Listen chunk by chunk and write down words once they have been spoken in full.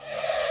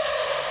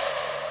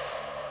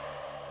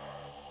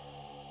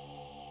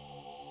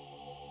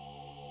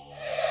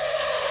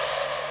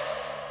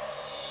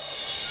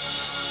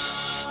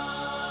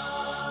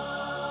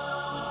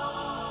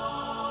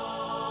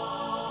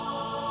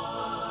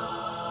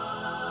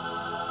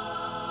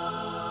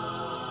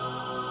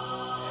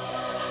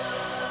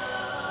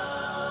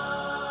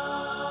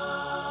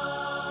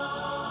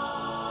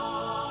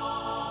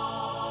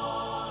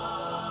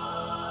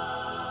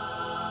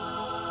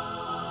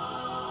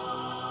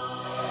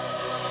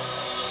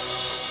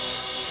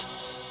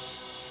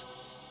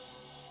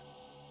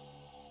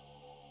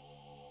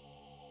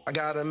I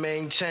gotta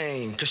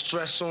maintain, cause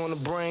stress on the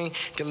brain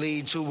can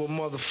lead to a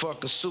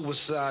motherfucking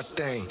suicide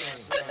thing.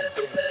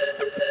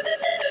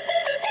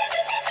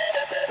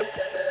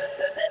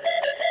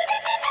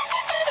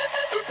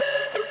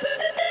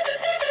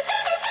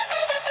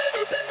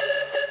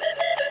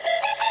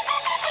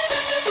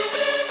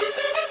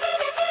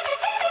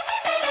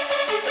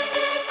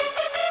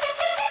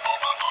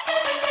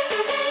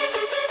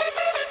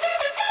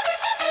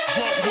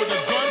 Drunk with a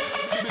gun,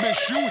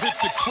 miss you hit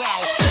the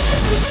crowd.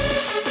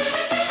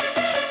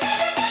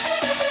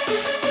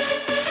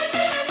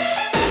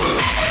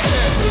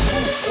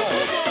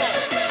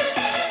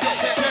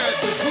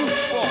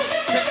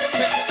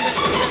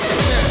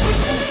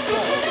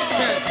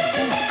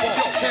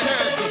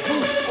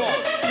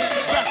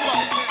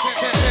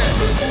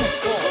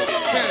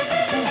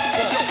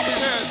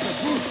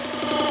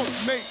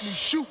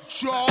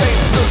 Shoot y'all.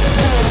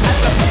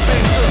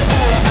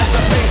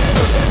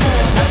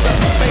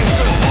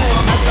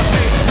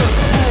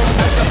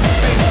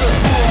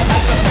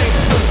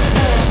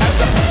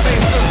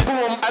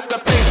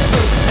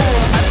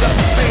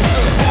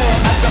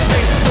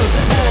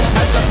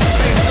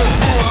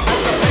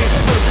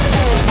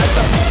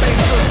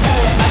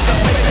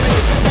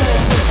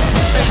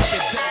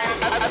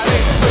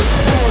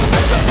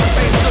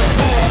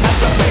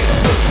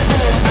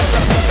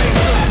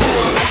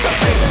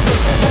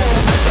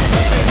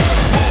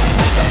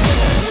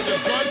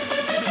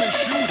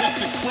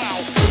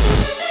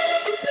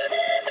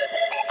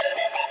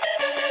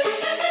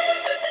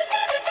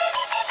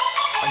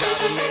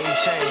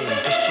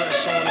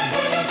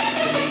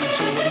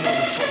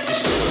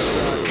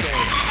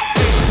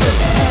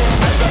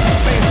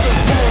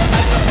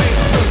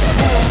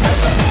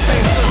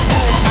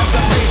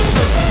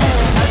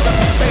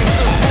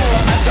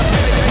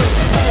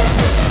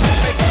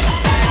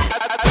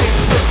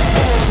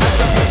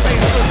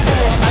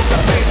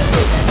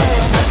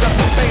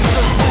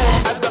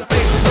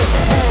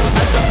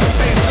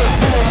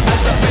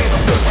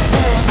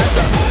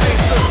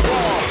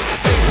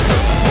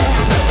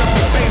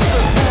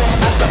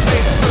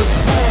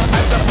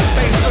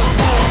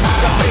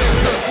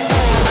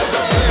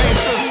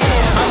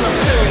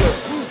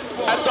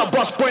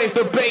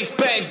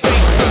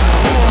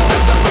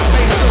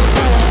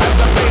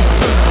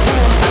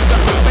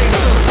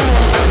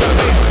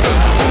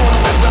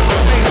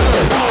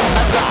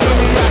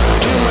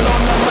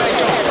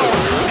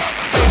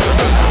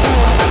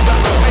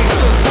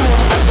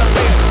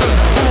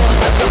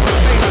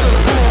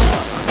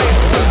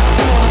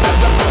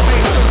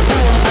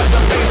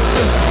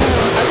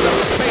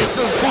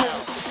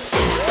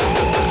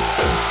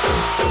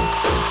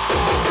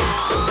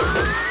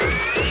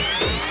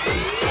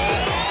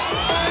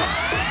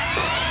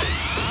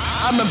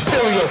 I'm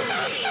Imperial,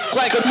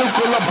 like a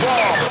nuclear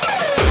bomb.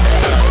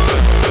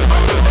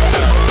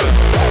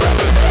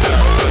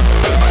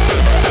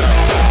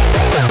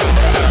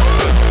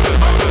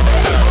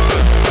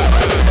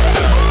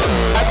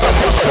 That's a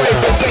bus raise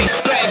the bass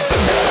bang.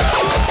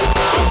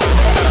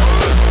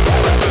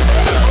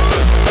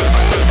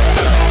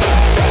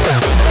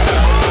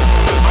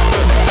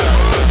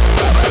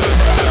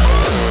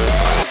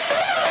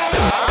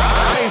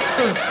 Bass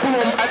is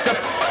boom at the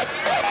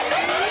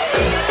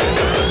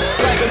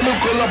like a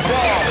nuclear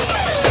bomb.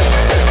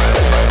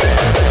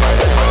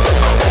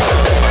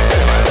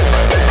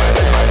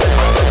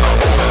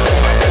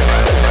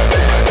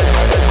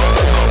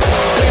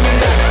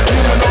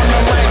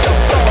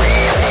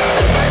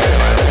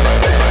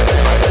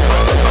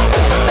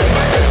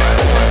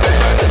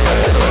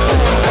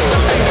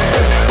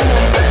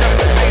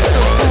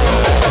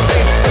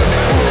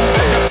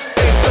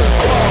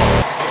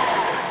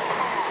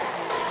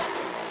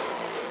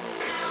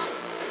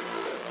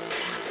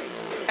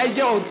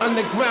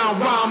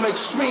 Underground rhyme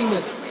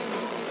extremist.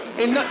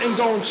 Ain't nothing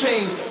gon'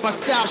 change. My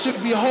style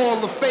should be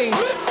Hall of Fame.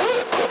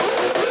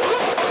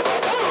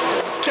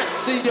 Check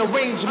the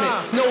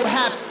arrangement, no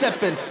half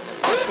stepping.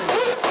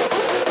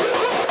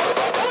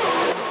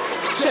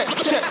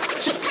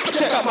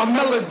 Check out my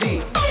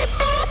melody.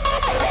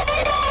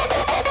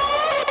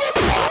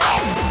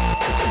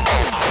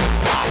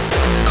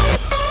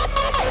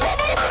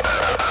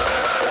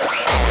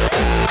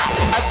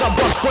 As I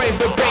bust brains,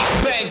 the bass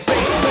bangs,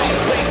 bass bang,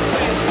 bang,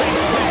 bang.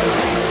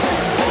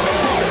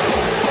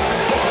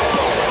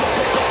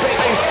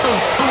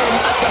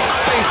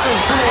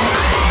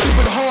 Keep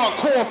it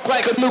hardcore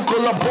like a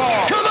nuclear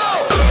bomb. Come on!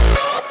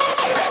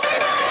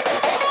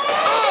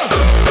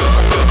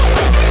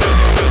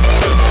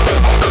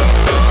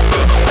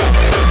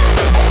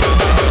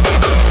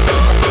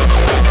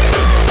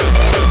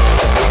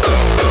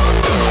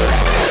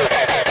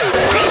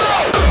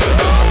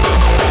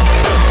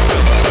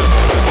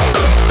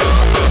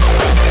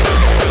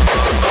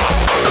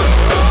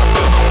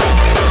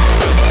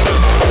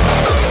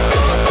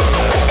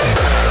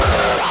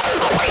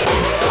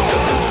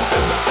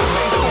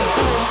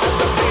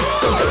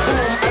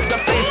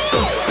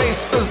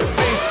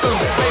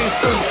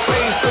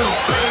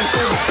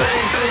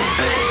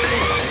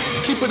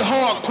 Keep it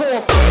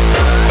hardcore.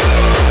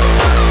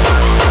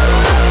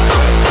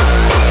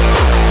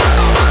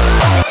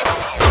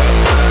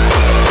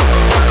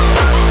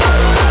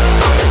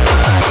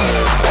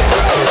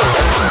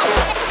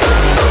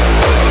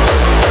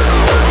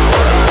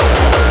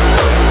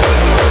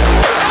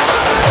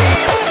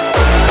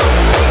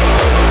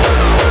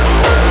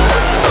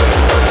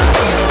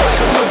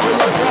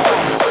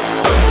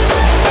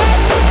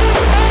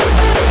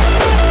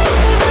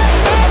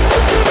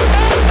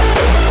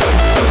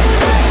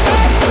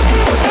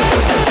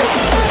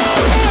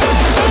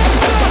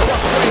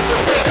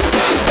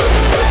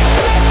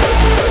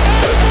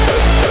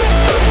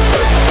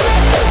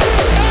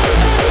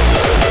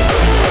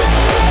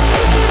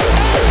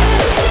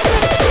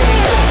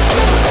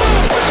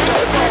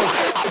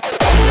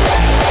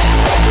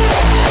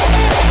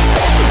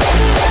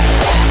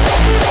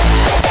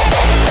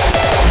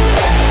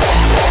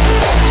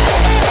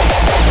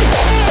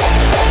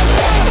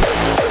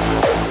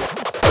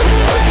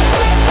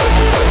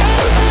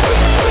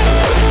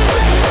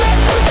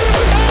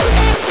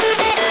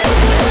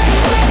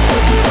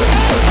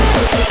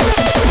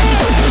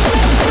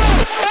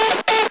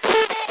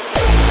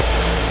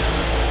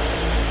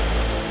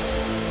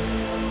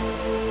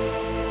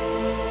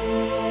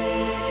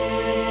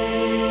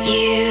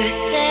 You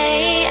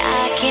say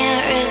I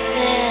can't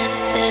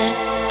resist it.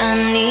 I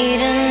need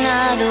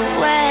another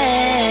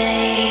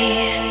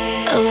way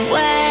away.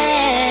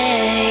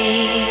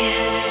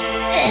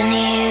 And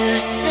you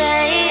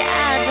say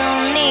I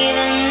don't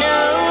even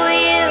know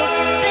you.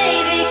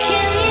 Baby,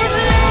 can you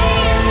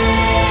blame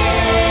me?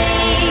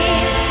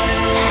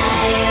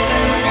 I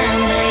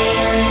remember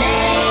your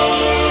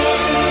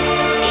name.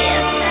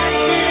 Yes, I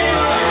do.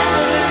 I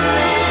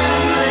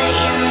remember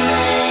your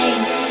name.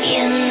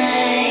 Your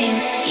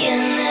name. Your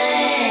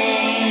name.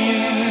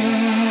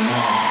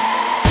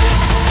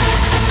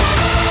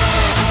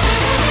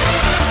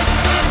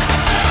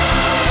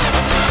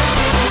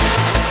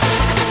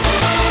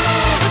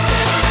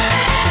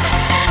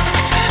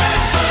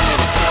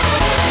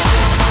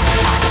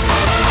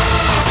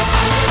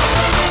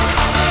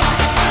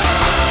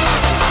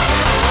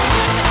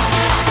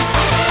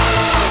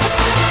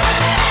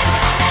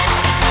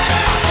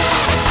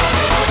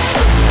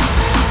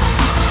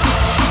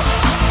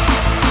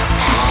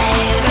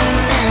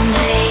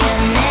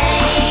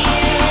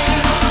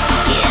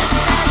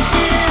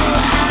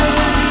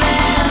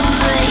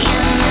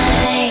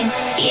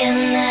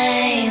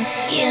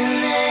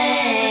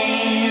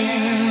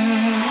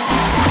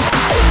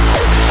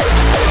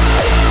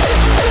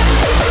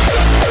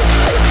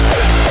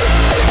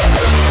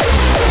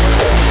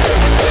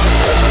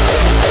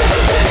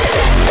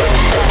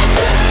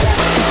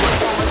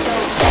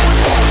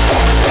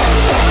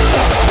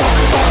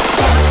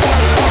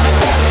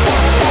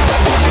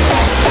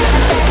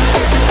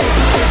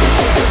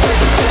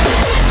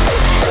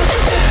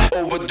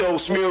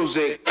 Overdose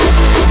music.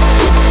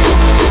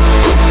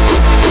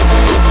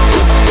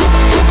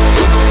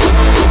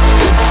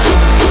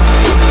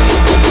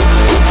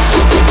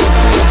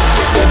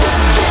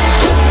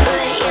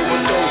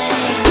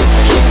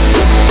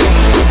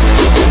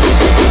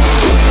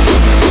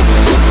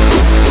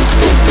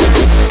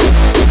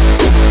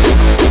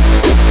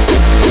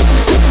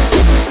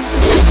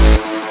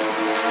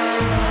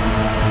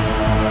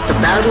 The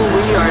battle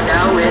we are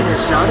now in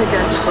is not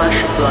against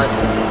flesh and blood,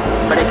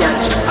 but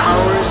against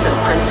powers and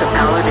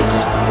principalities,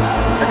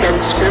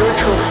 against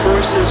spiritual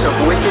forces of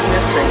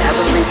wickedness in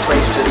heavenly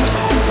places.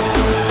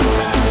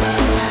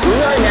 We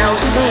are now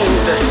seeing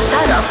the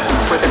setup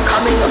for the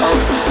coming of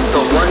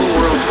the one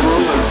world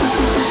ruler.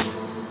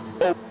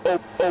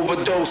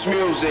 Overdose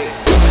music.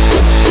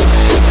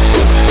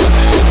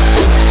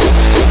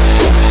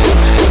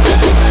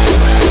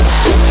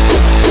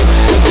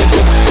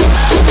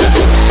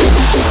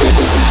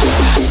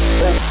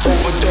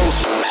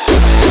 Overdose.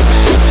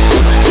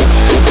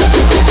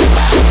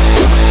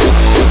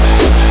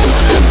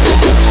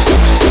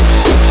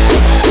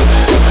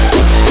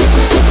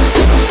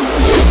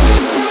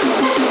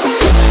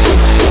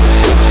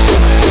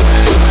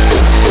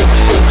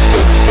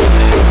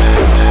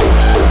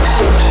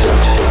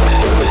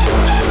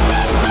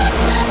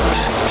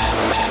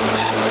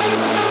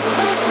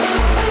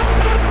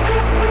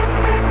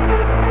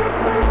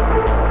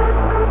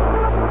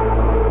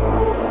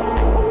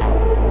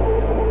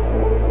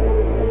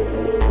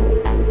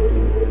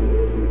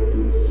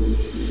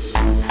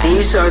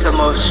 These are the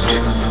most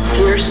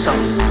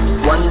fearsome,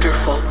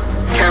 wonderful,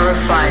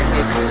 terrifying,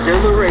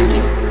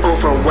 exhilarating,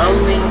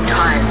 overwhelming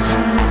times.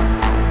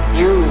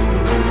 You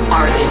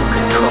are in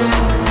control.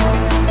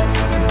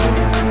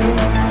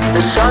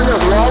 The son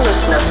of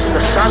lawlessness,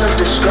 the son of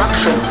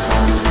destruction,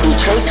 he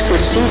takes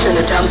his seat in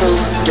the temple,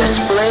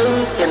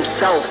 displaying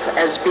himself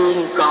as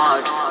being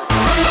God.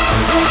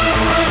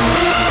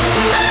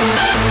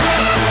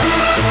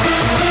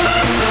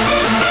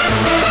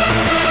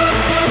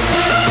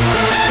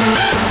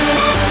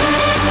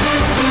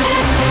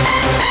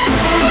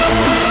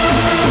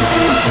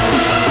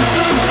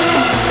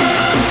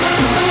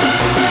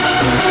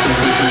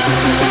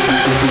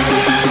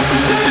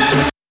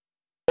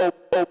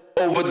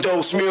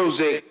 Overdose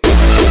music.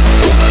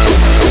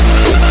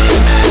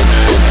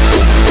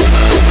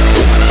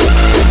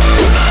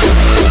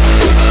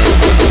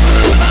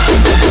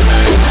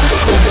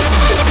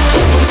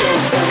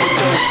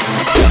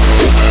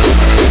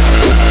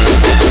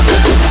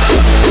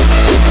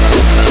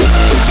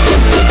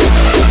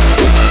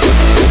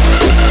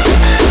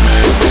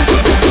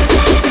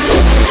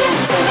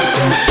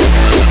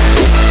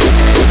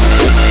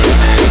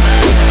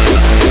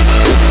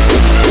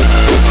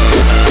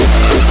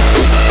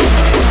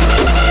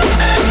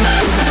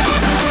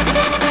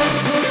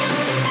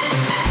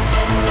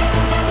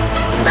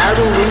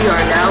 battle we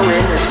are now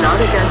in is not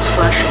against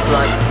flesh and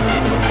blood,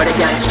 but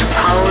against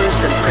powers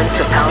and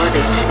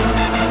principalities,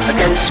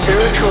 against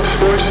spiritual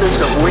forces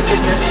of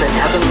wickedness in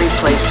heavenly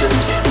places.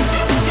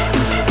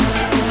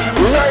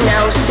 We are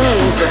now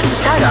seeing the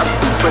setup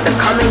for the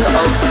coming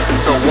of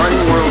the one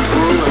world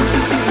ruler.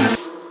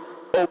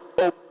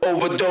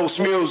 Overdose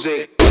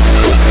music.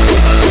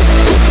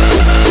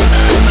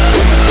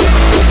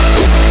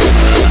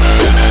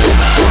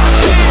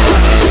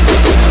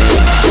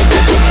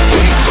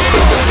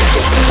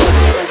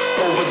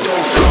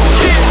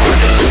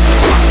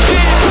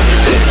 Party,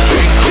 then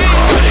drink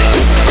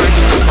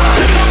a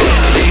party,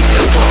 then leave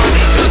the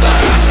party to the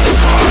after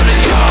party.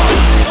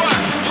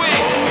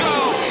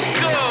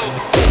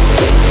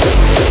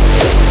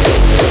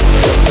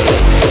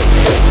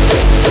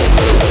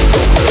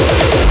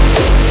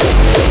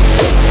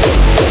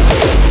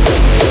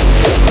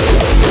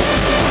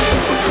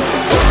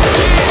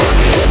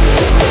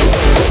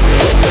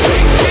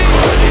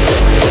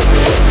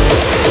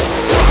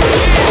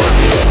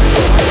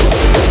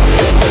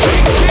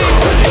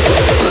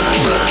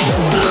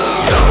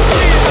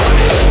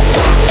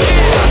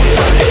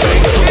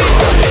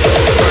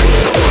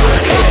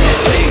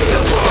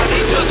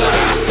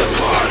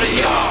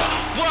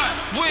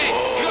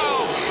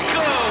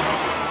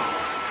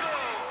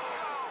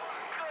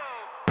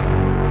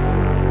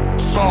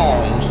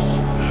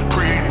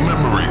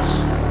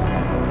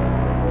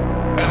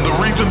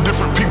 reason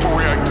different people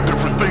react to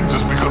different things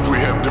is because we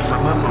have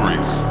different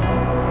memories.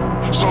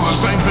 So the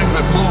same thing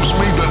that moves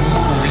me doesn't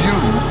move you,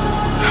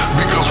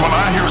 because when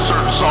I hear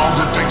certain songs,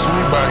 it takes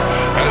me back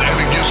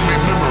and it gives me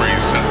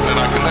memories that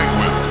I connect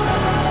with.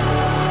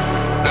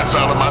 That's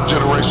out of my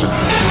generation.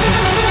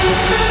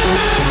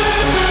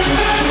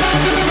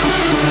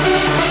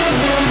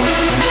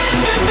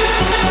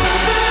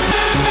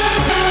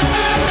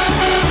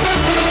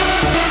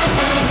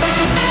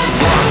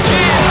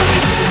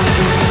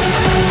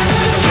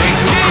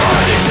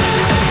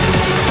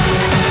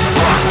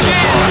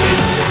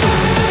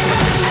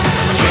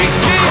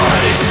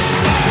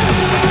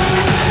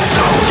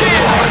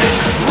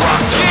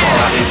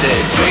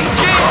 Drink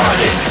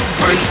Bacardi,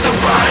 freak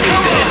somebody,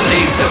 then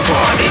leave the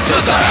party to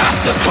the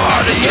after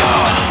party,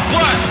 y'all.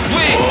 What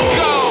we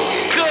go.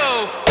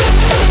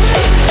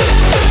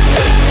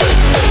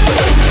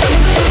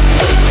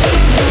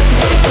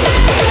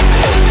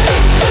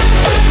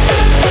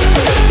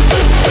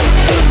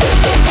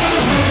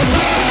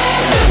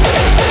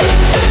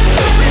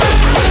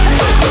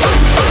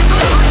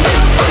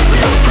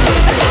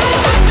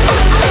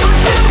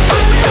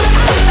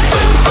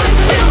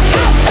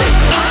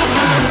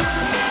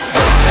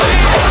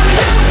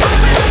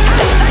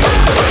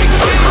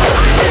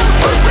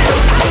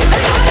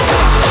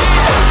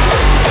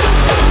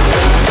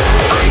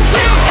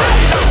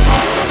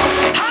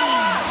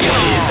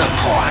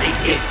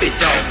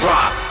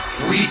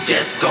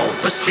 Just gon'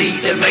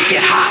 proceed and make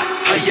it hot.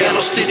 A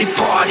Yellow City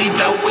party,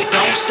 no it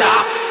don't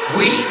stop.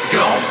 We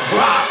gon'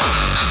 rock.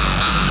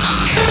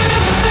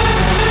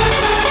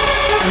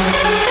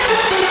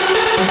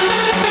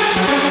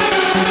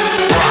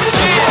 Rock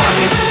the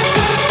party.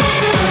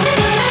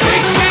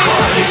 Drink the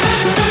party.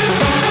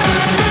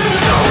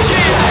 Zone the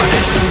party.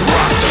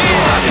 Rock the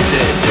party,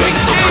 then drink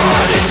the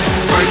party.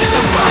 Freak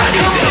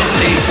somebody, then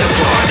leave the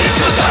party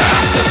to the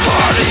after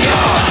party,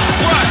 y'all.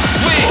 What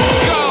we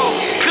go.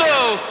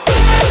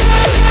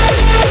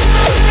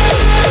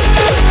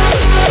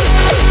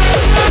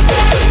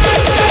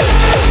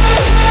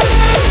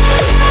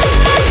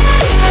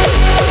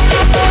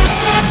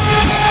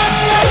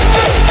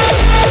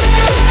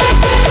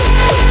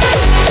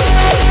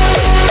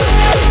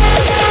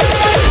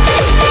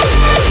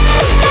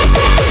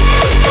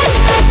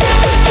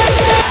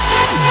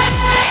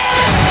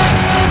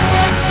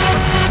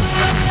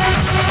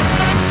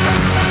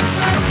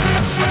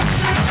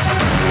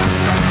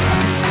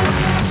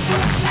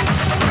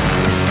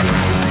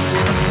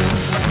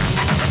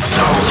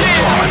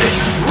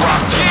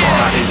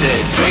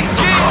 Drink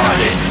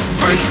Bacardi,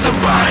 freak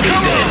somebody,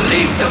 then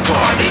leave the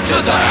party to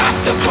the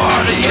after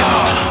party,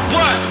 y'all.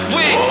 What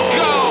we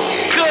go.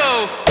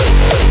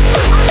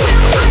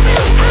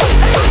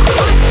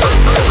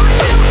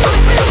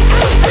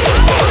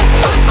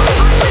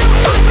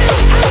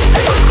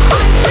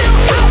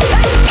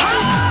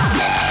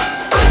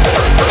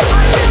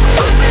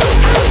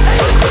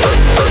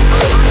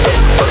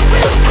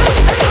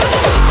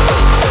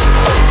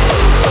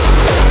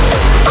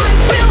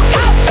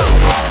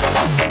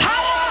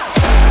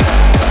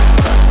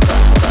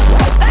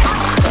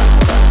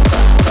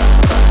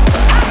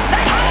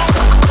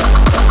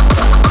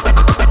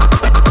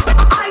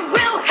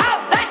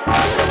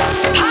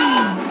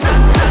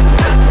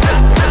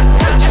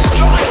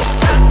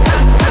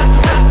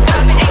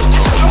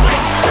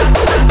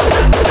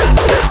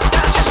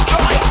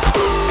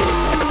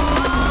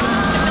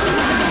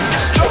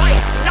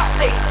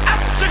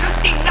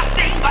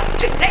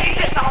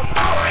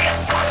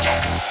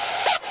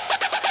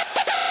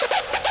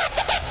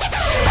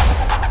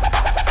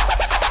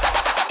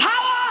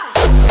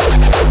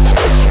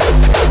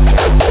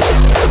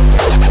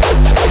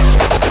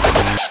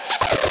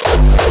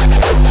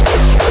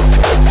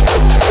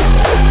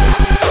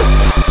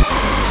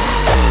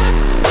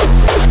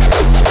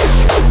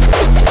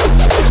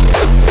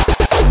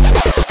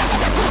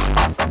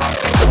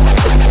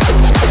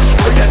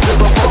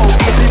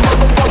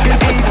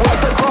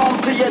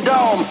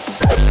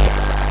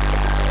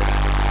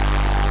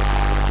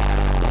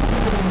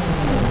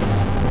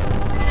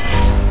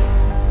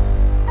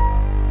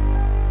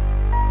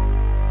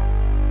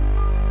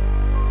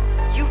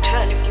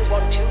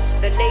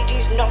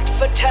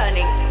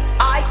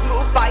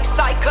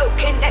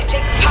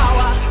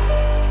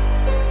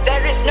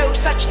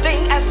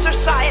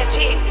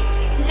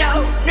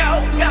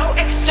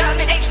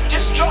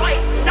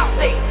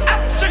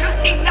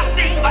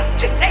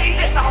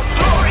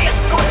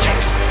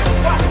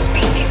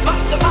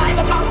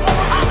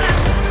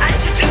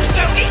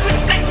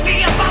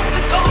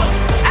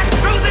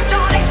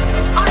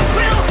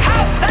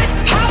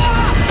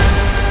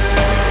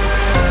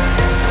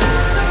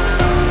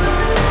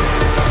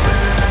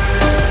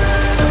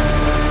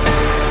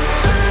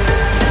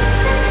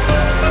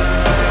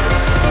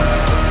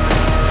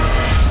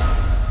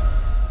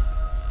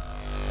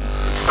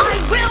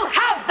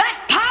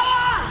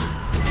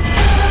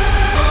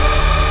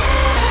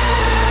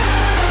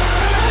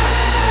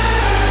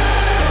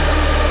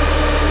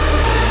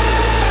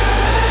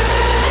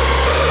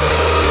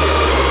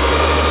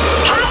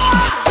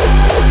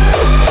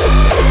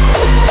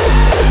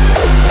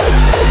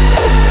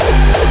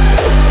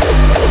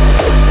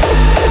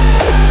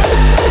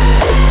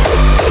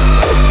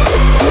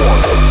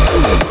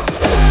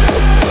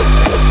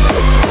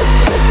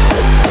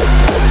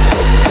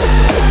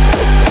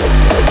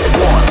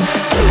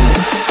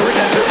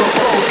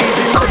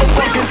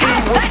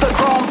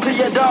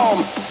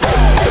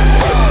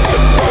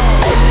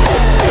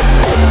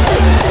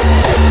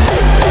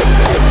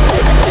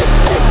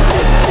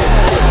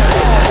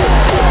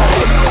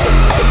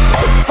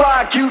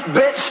 cute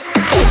bitch.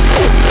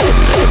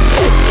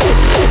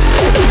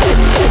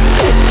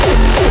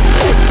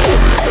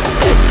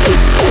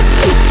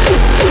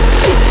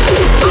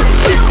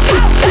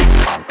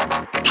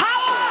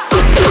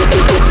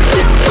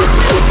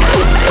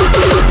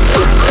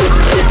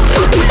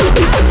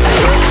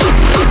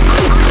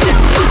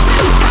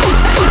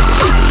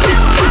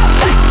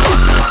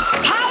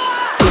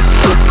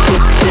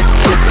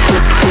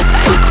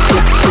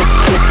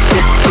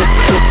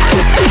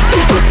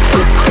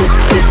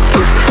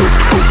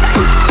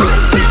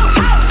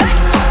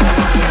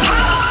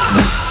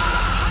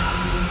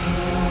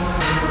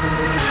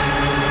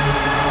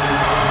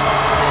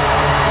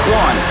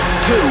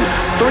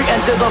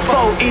 To the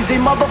foe, easy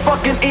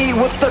motherfucking E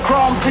with the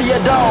chrome to your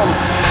dome.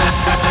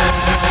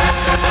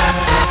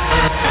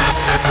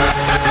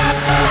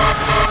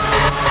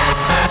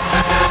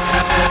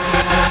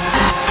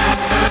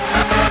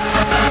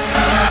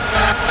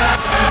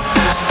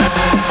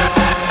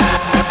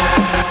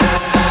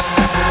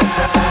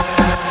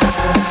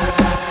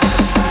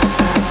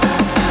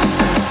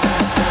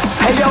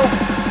 Hey yo,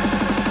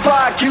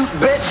 fly cute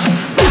bitch.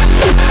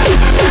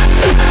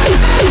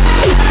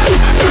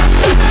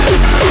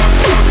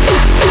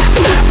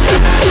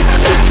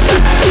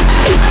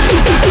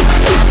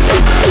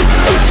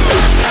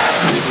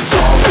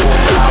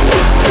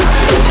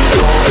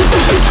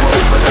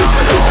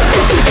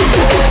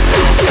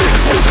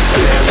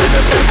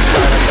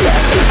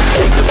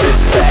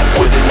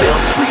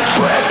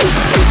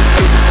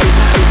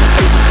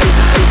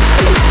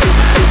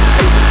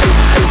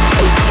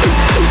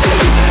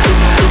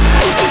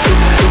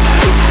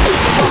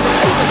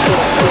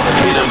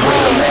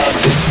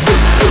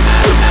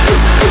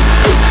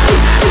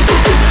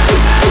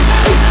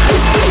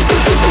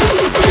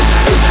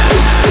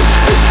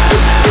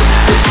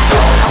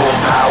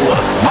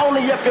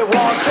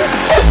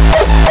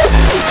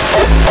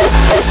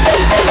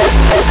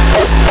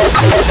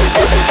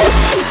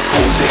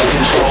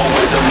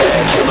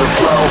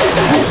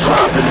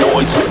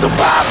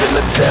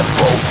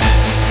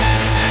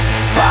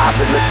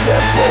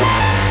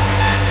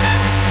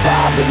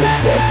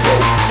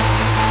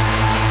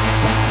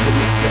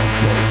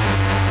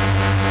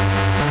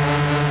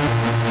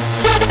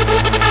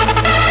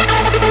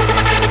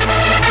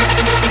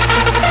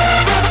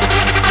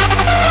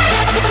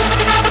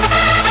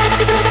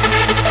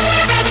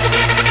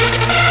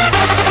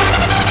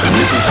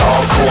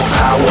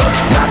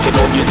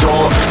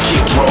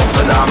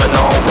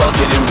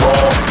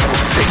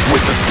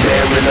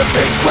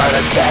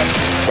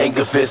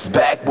 Angerfist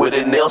back with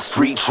an ill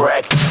street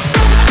track.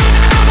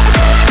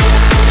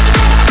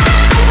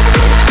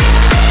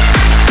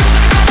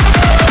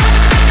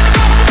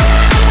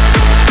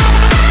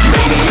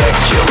 Maniac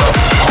killer,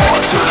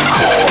 hard to the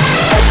core.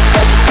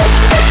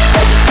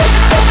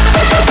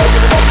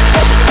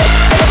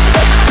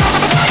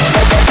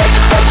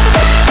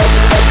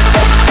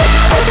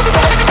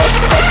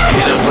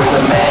 Hit him with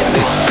the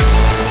madness.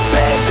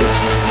 Madness.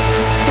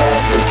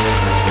 Madness.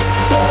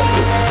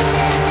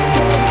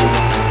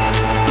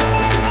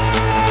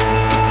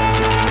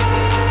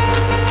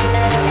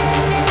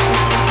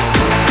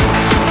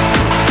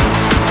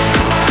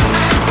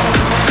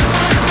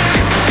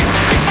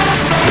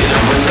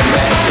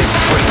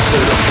 To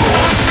the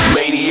floor,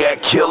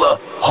 maniac killer,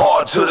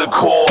 hard to the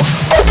core.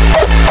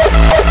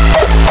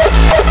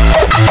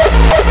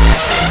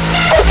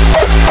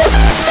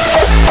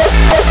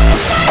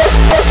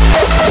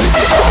 This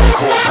is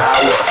hardcore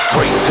power,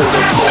 straight to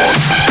the floor.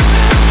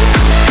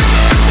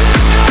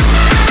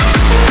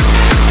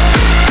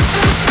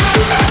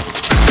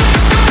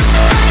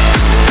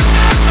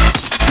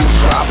 Who's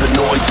dropping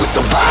noise with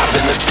the vibe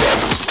and the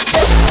tempo?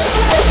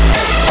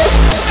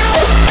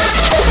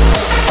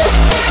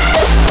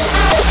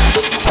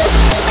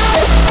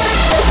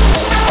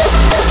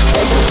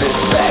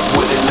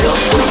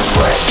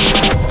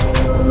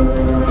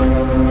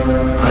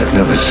 I've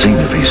never seen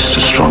a beast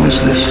as strong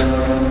as this.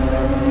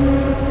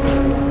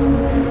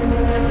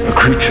 A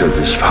creature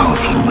this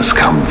powerful must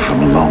come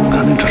from a long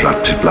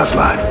uninterrupted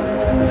bloodline.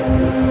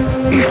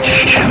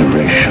 Each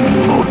generation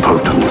more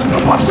potent than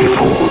the one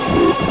before.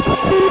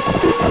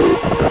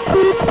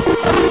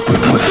 We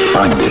must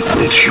find it in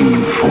its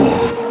human form.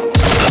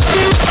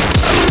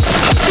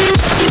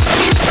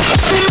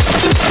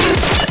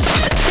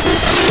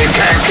 They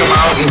can't come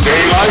out in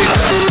daylight,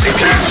 they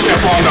can't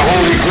step on the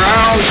holy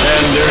ground,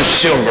 and there's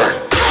silver.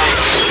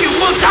 You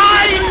will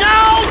die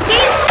now,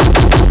 this!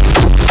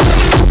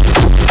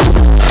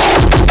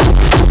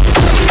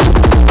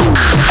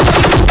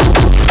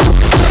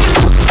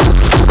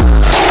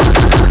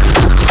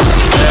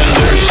 And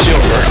there's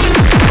silver.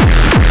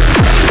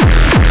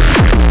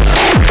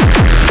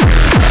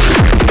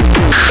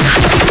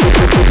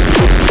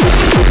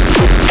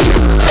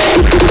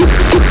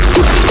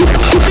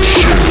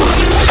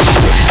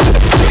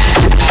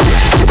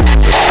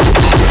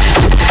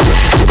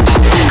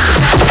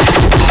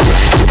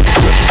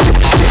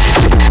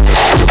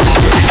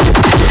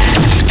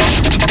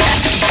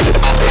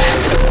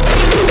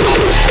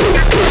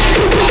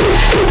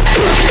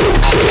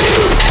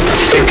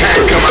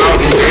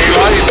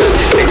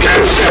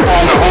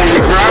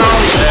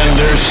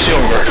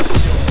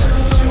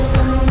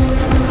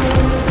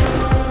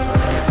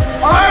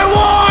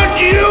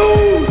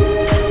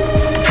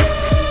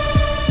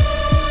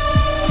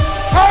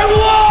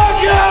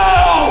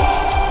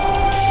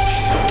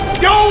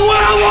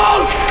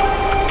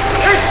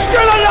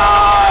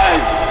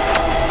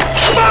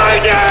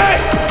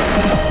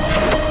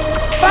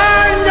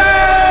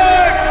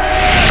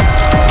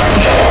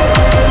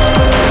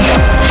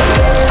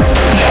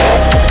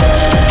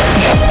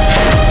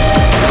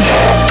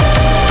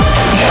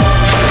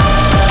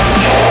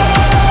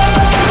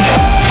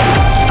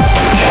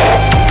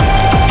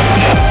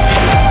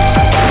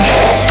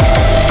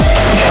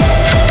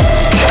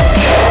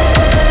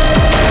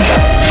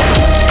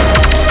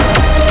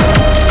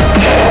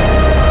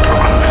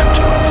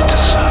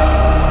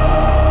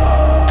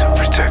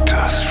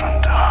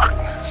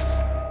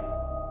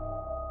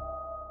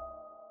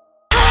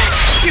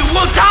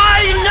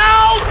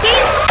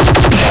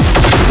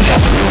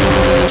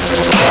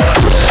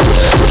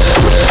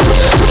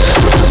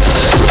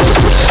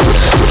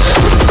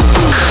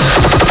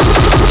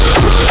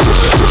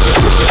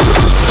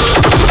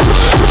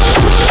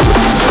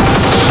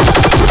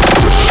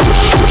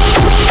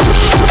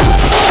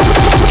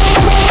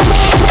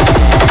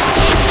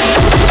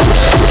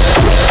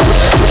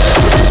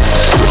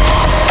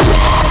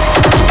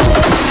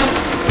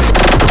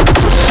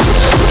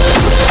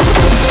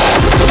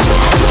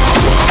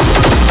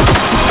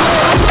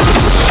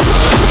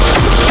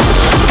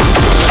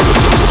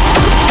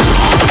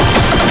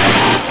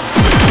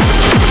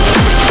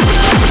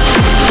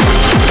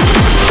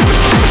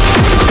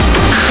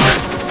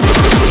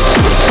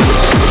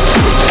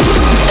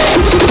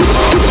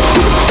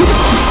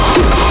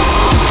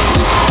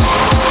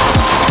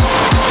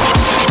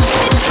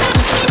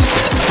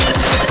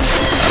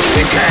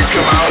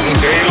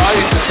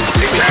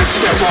 can't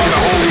step on the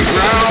holy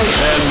ground,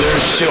 and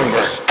there's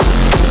silver.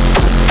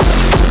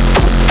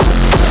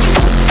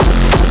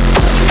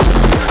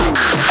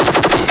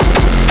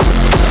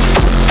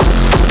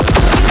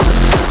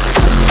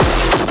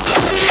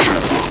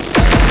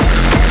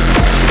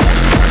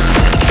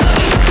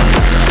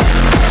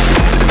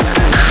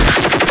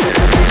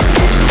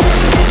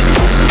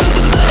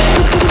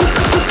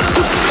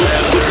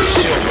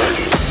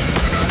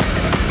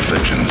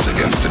 Vengeance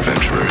against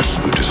adventurers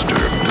who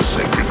disturb the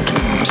sacred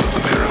tombs of the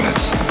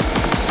pyramids.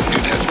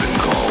 It has been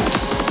called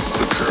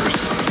the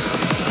curse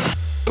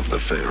of the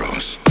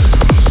pharaohs.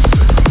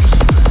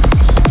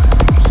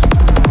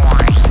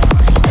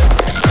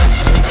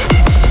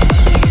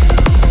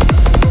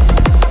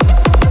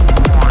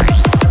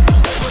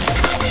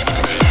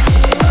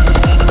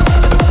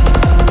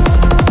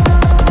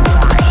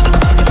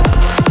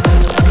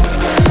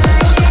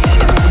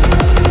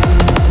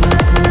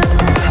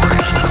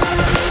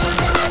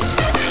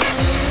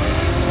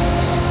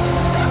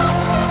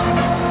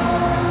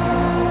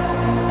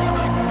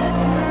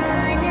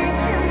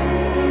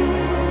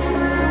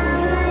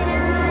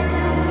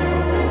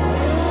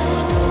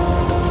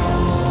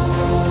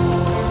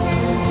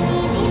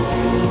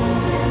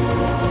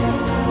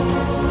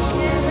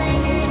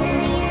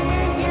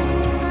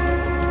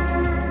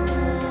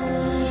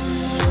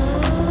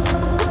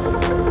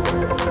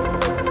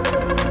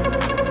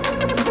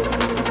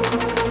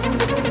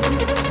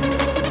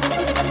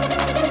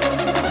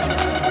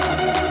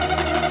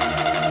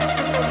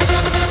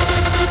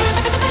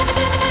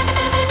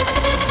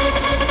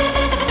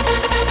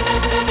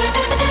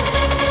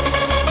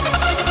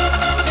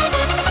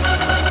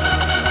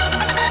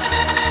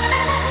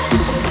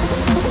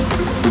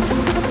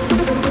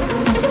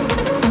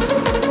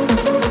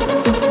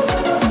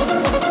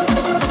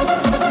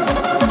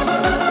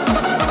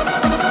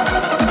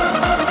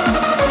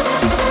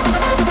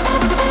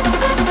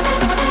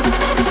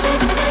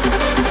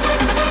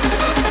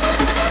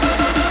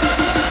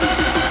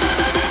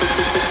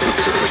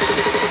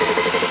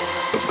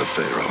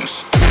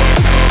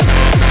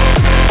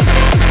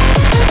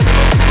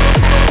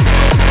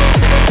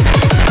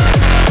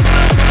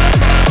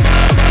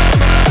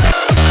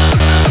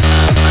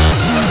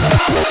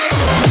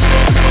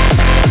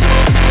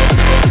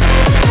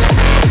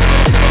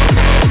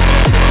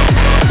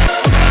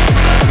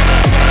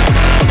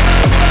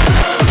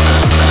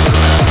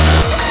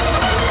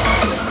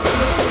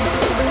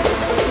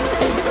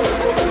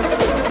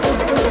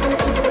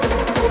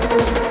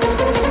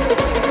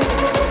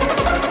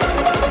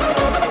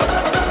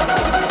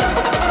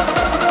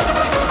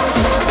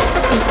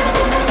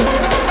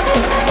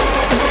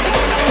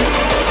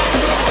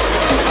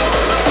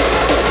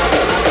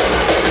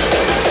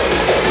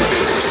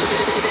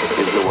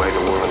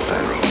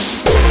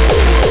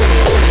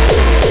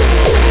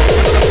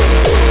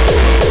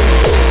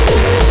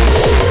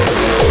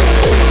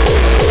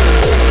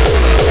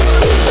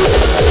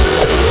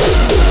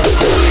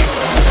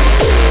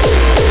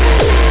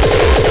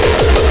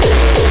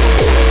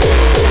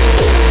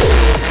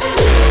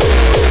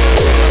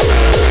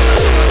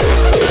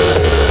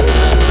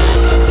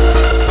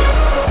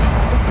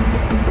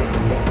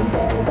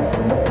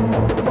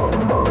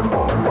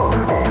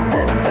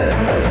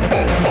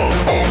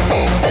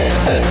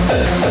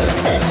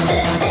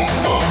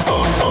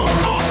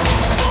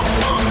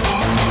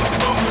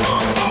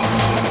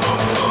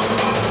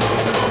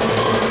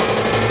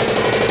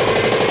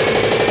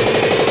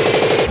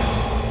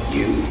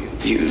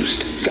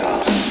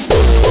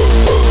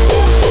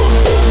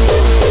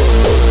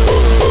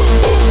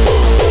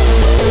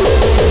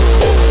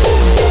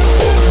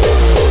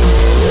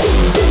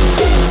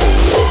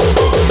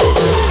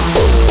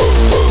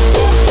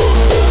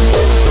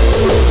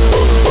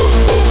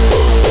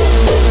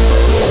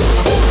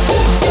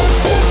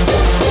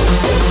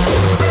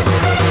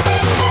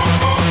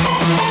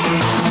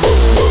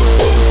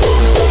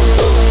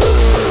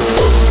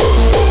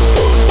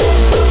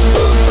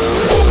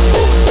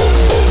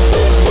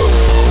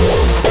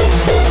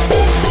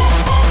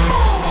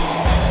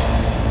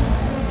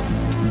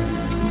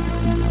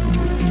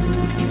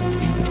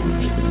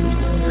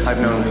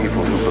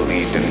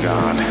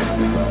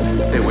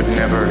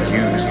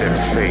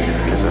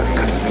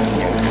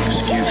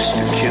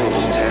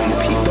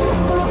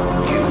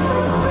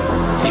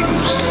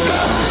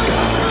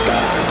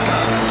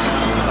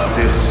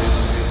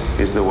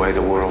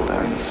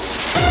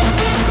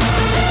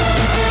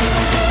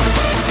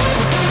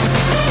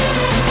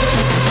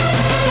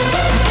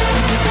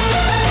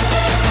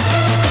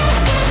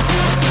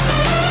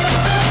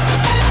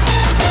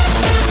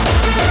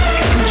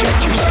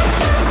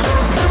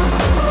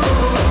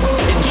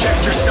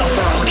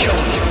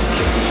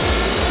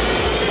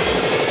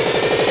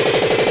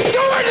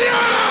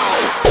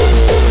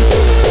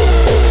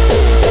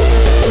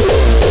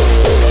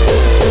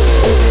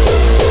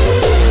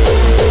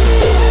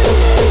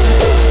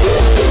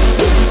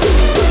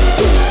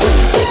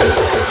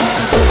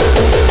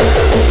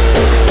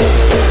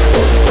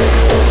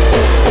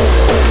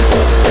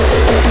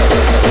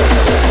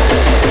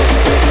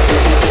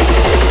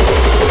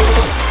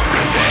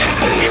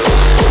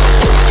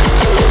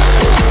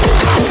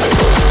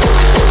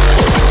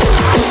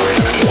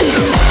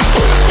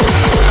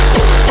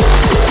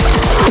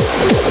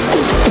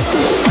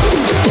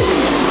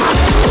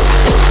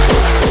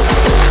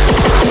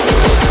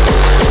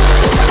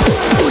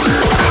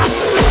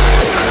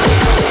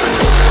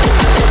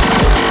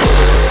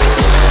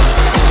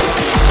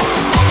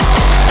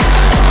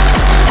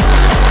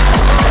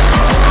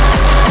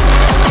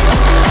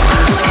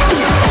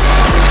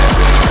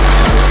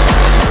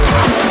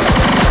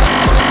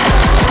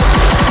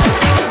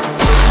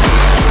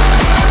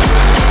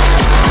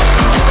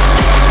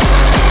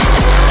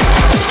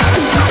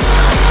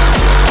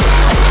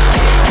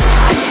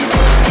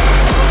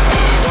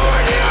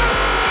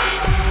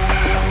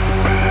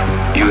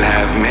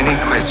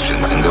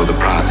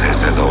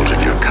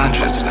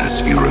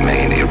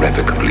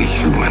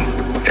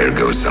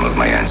 Therefore, some of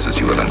my answers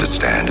you will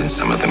understand and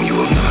some of them you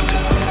will not.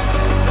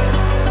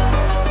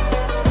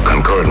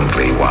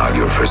 Concordantly, while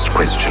your first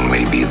question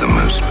may be the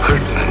most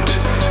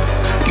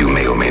pertinent, you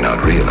may or may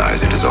not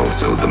realize it is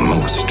also the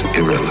most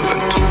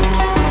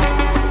irrelevant.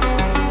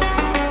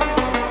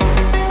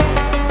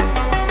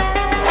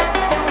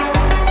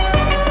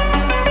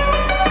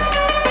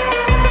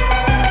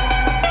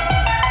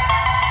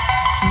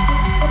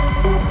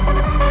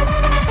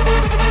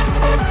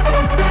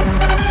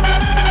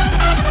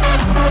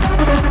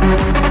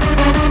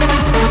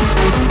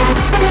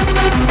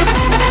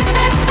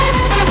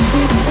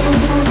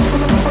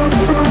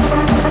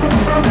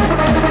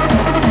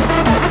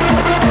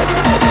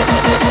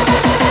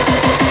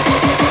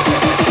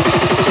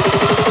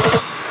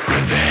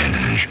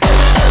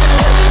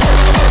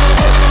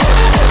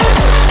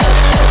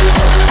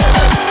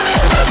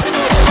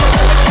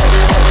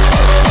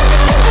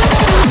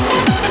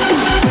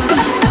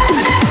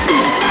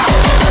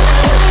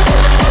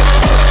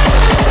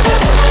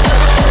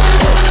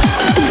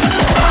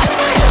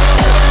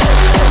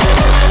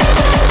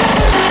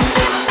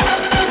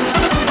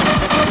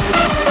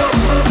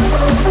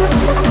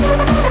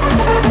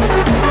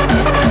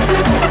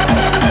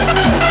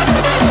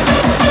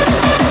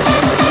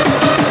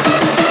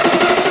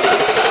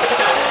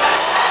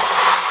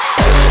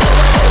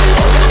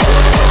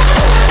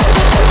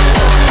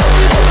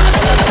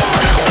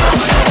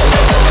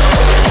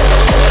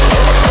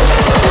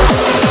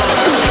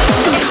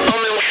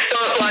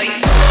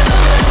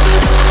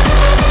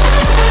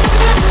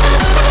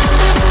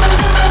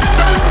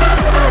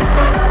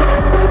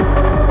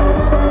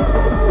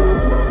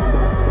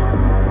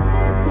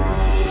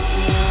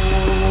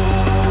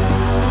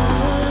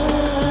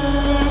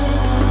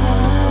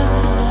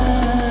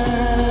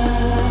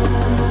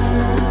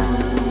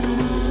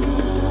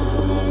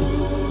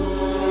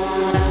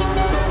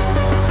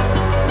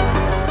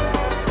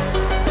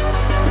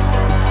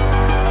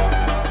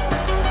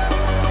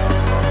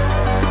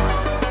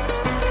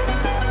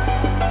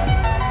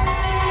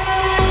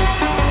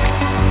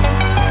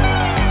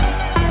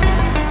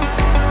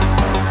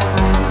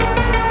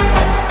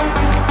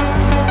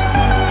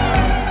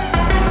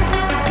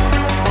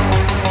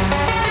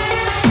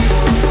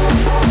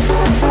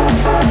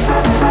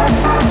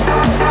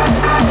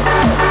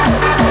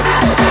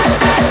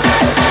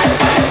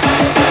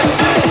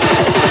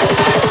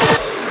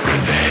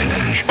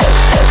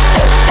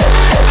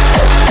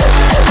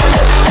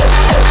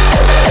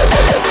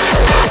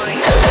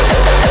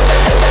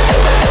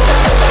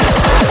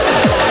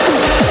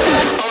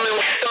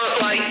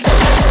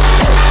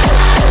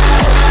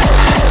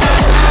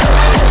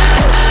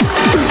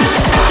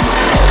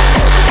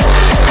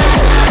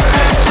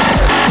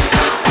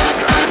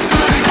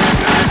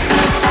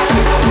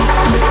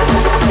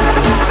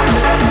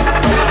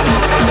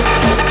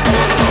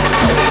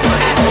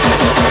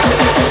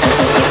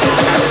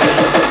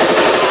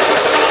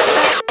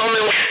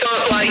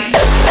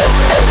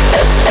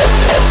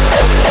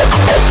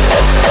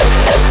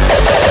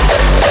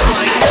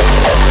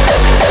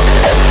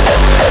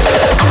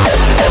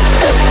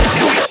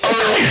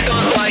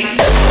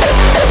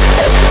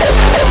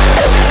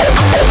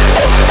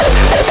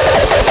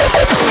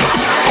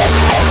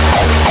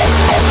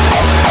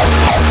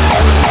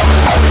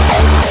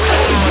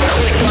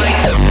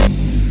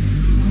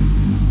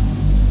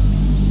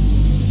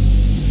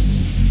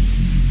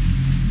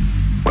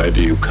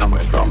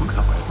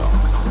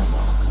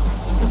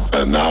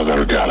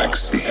 Another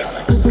galaxy.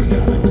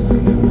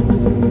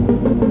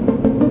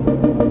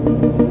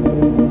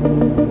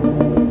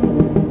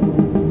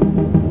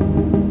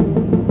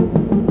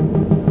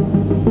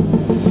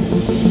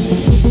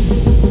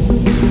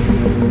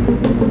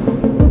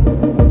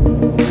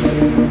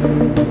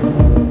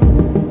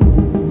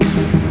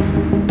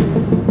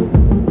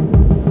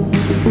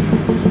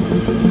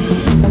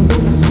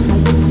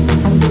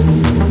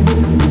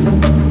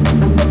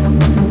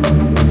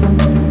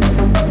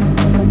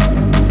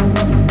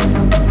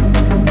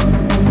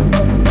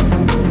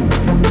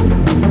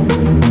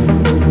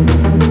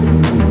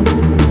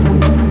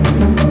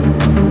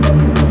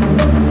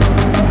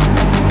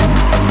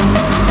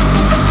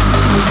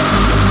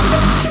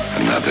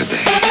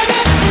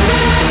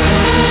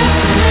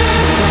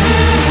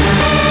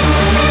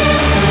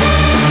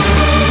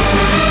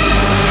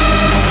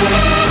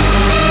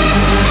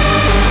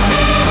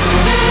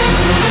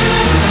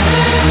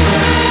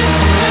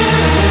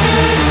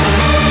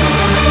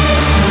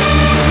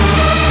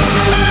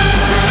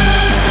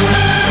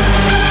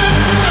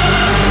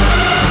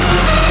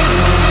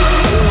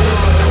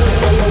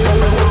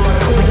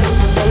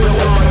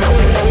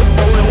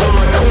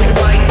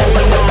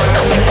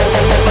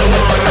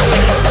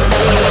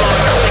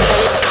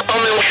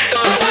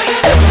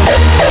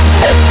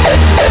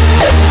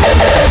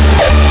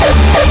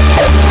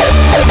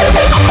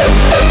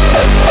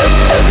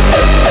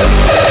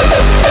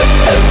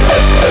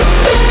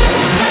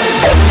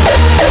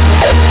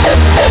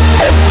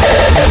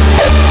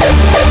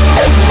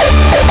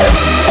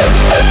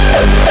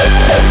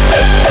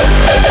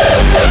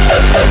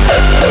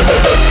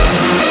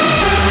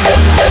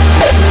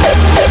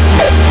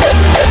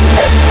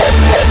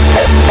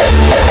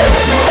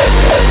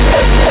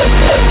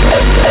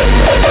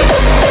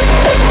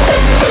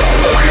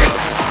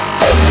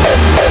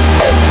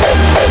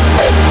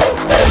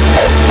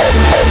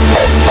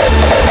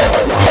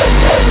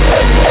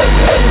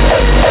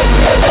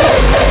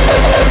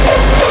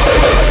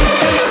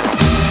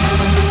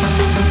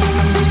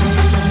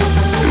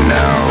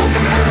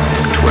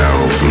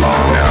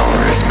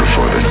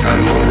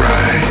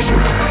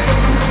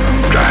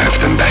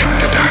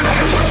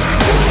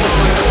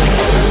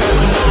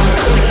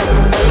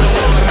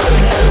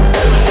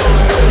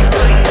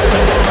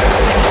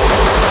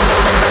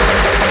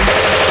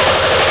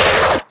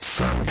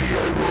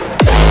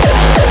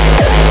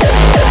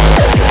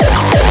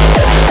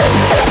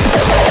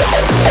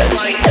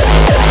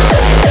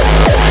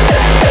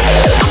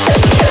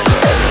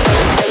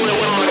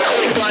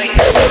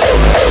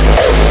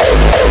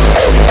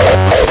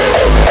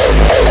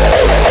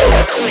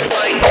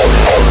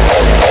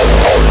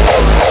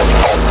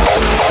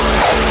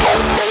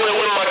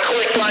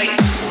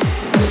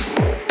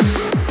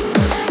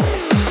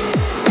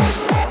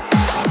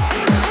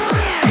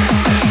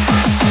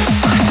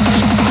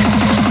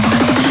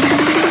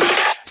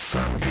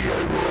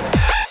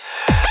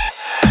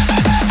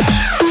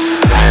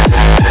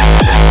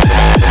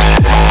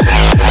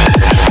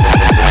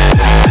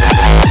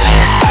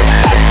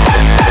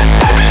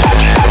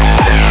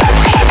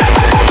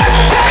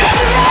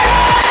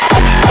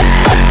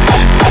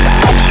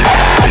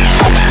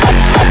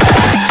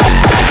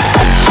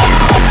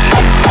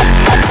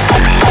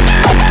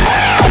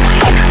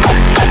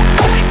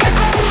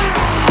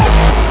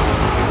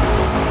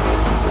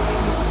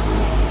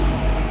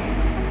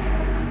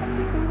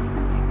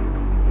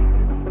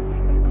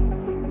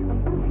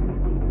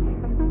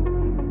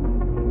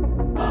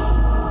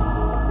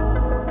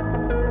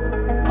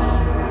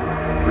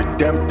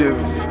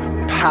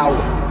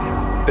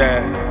 power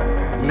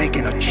that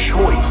making a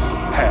choice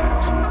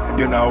has,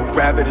 you know,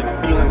 rather than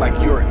feeling like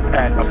you're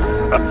at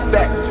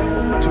effect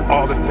to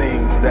all the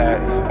things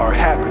that are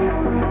happening.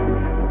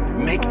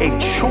 Make a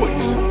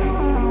choice.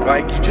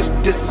 Like, you just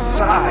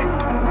decide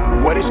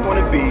what it's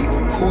going to be,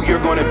 who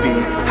you're going to be,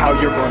 how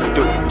you're going to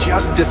do it.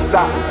 Just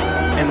decide.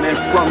 And then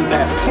from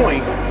that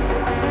point,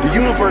 the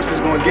universe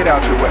is going to get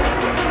out your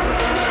way.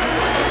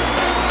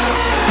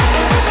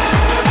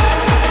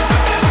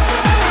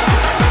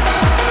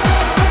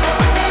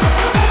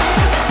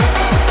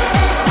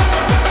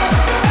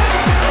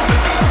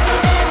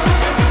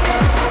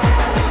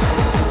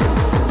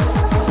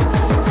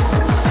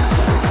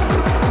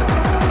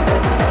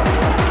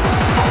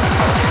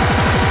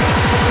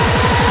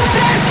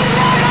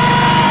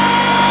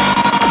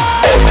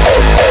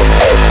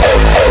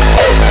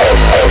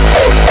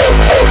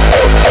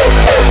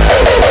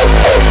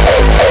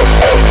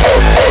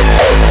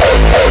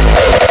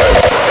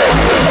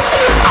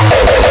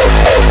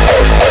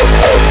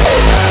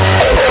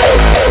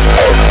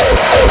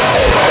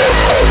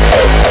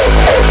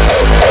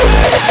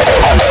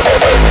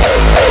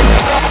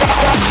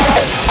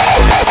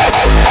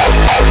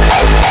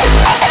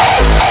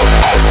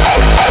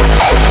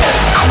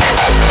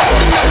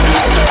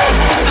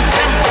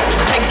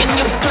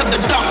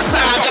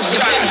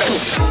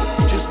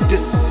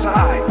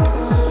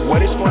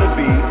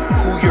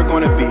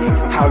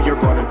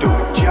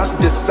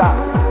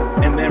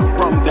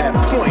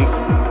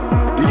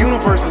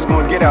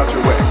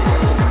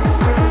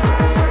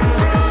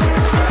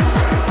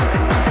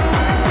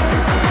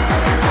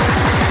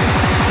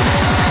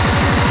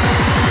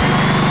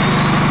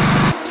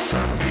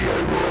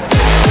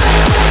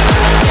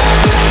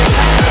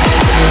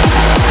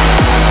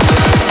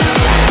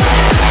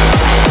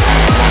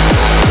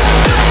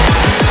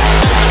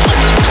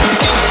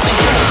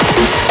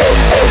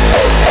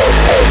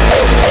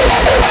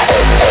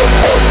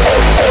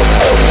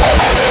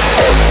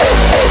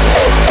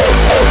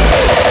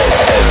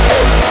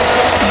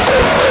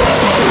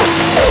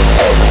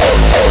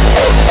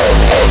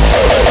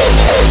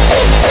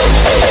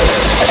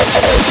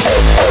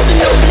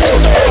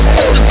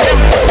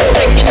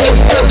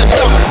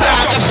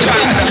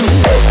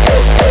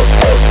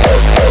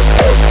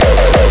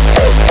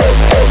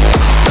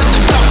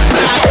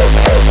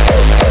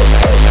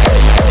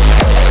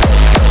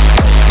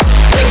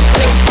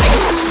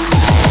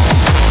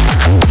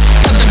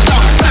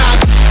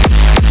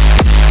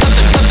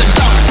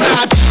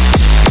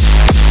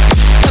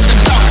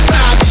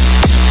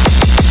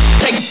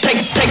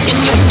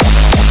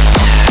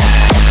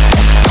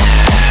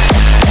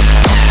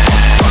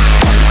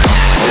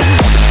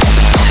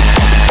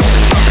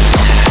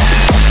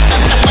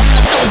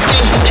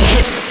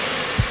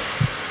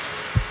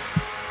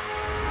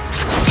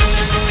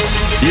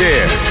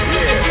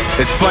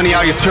 It's funny how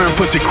you turn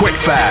pussy quick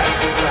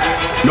fast.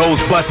 Nose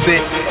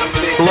busted,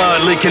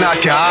 blood leaking out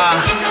your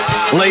eye.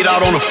 Laid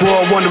out on the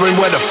floor wondering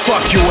where the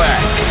fuck you at.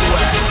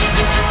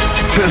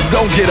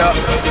 Don't get up,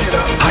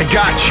 I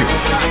got you.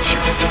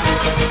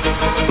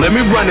 Let me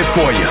run it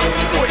for you.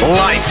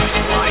 Life.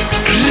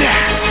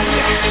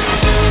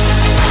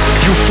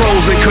 You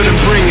frozen, couldn't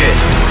bring it.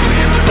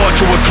 Thought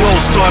you were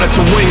close, started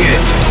to wing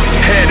it.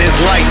 Head is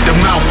light, the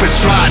mouth is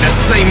dry. That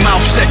same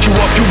mouth set you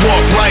up, you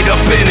walk right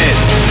up in it.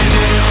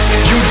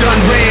 You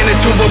done ran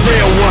into a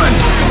real one,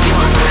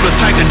 the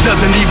type that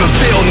doesn't even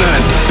feel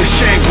none. The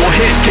shank will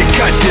hit, get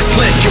cut, get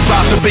slit. You're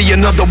about to be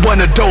another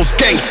one of those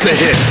gangster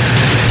hits.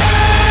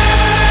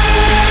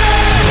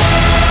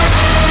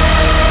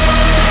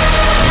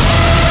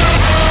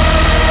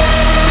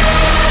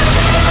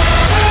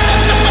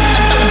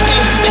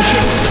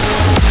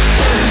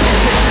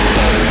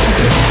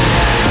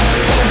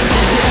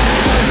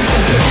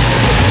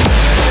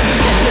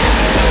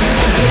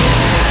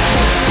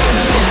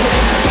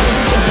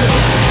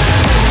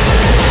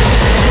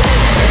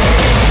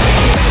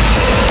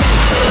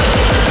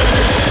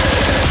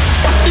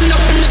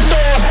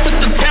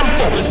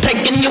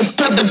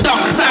 The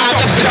dark side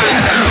of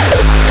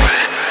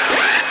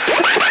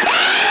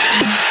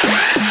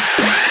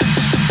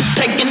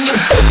taking you.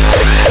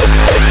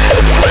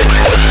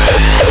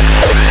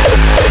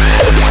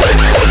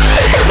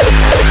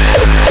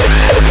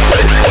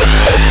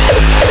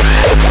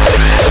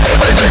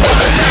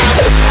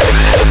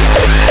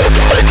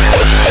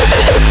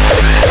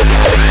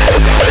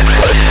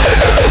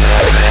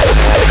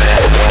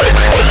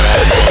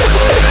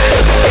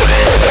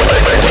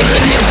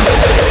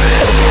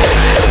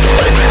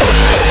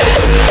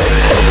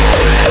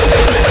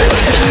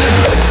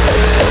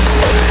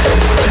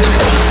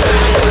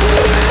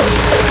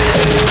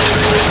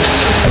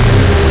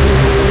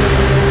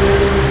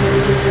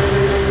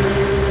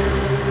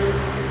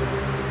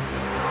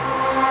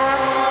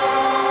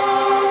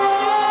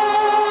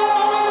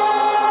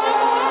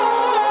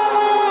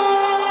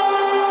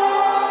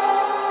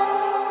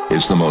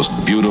 It's the most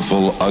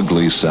beautiful,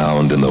 ugly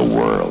sound in the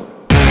world.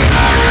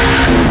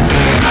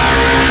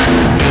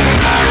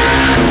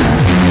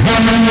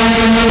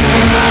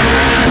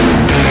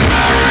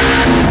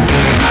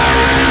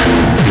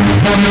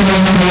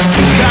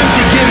 Got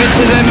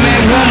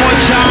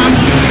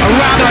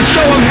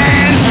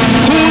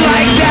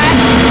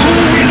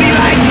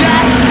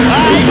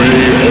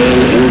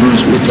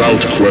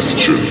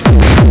question.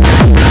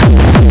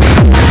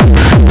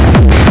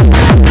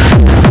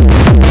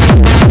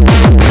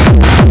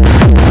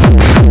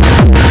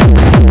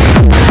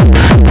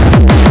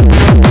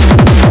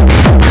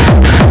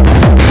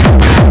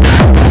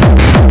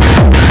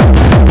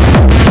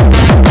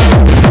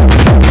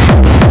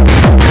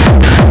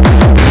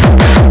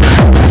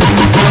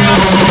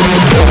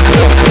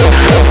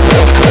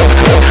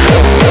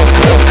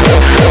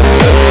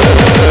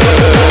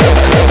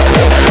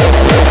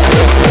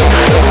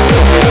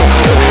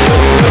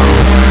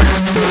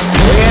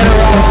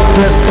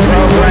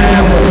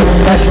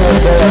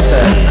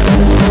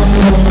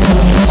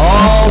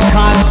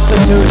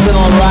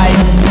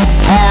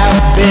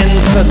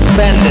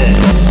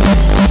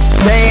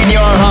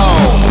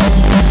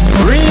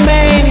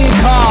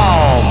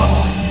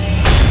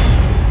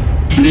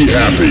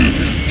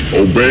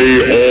 Obey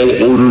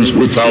all orders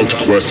without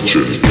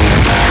question.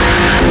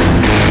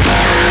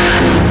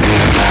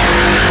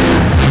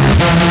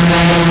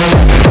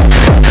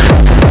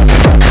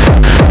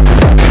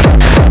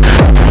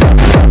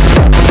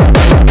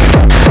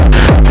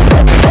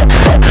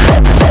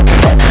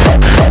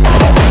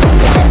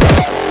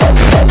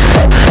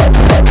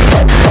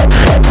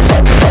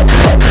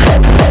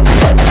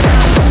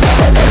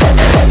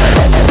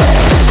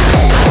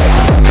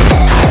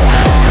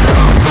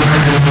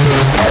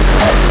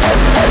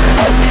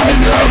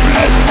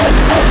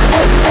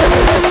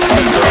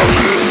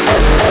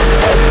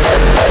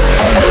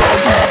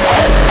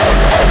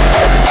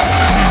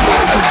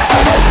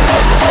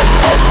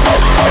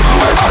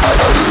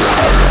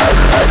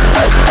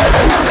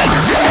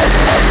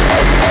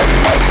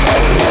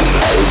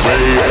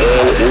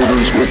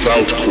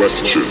 Without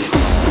question.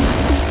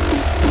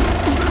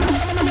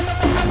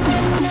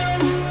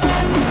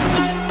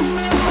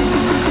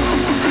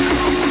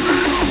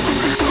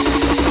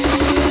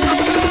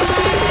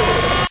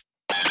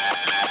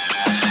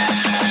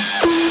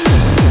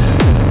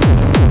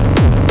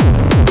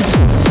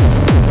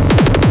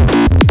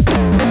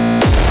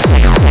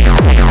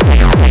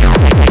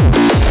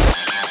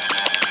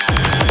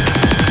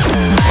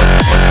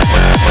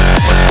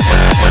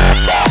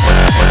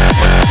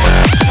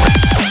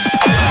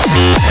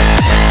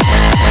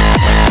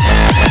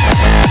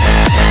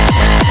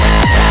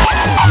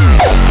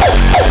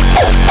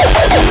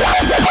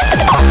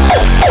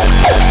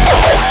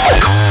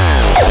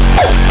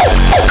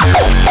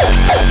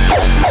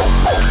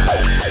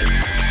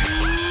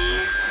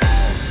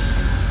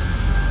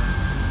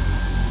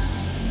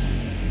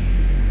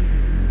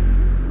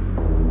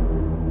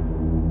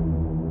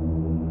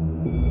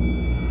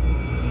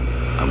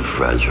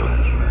 Fragile.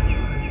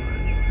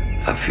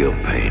 I feel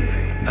pain.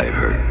 I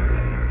hurt.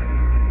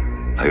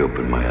 I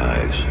open my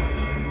eyes.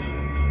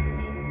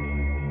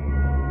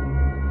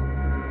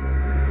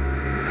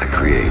 I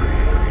create.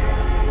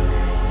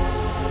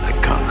 I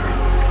conquer.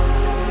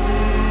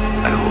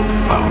 I hold the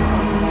power.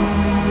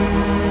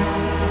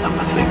 I'm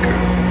a thinker.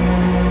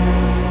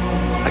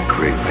 I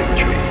create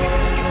victory.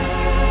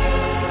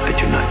 I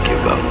do not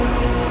give up.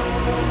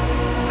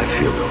 I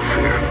feel no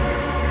fear.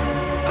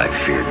 I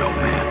fear no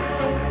man.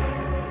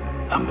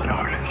 I'm an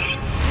artist.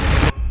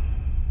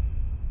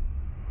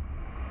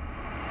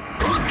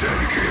 I'm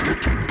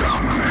dedicated to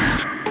dominate.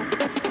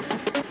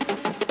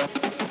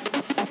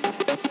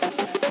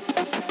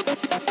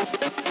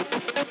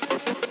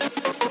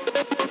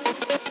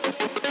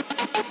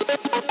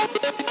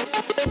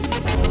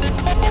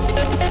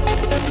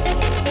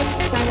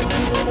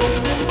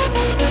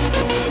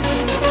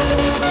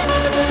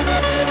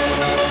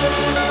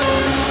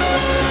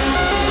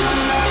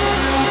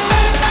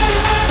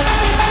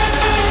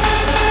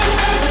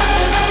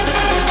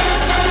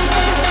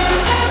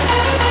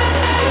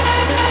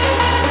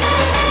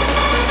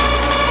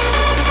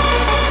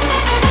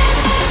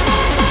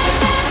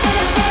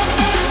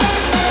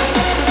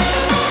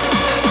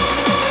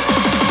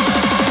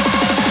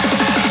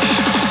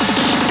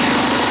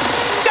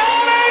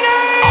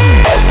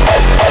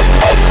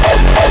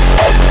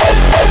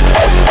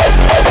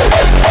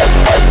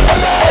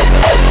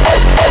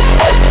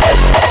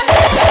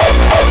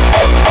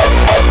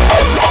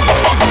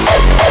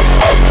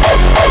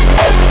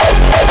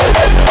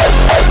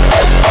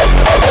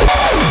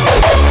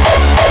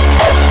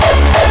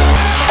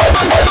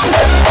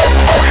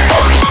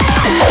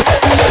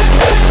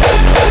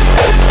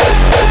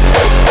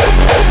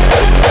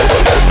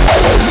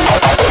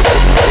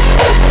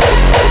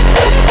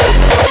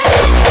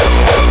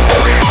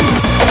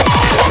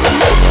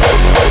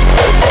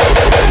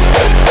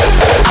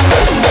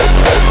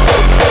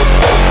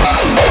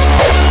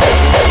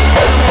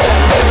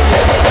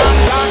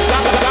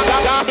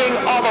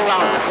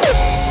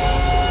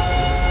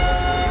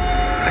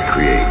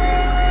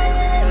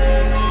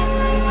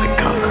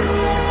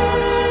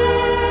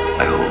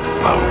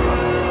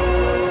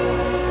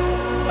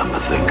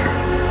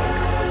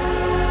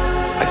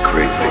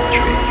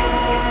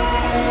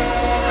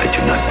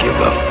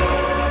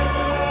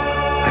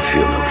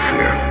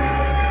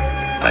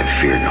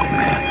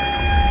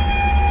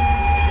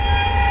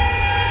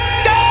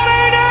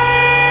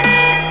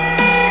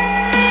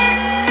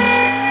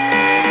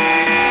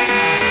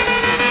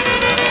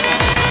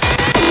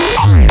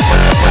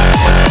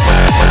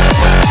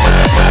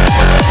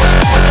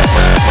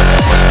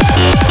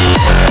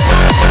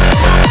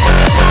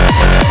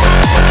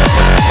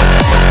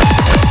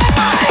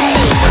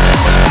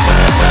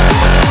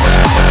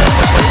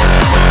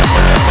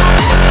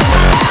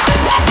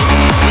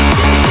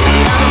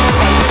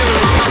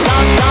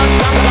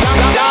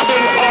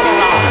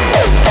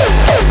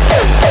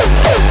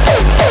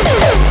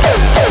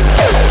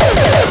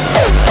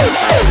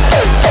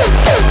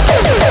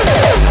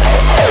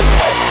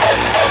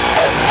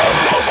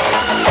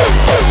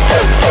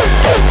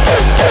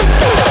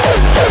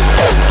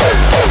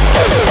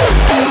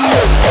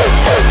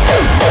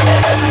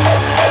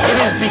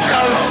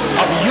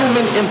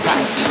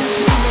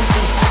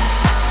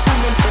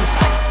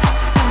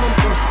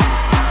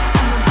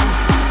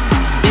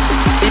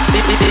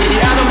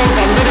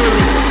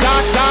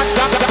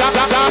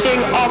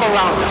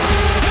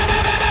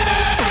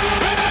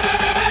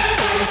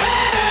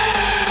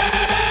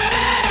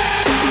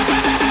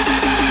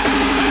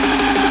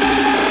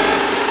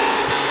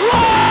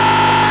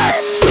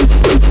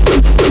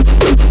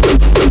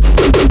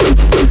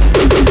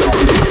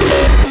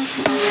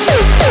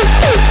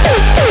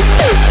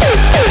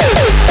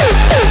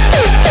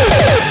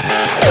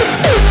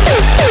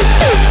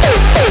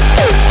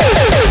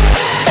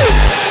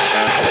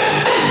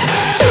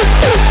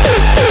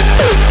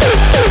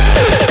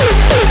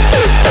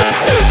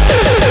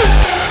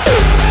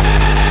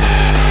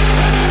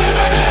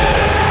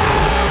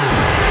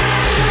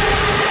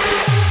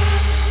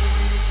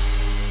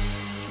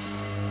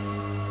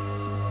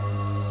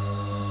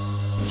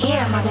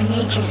 Hear Mother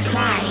Nature's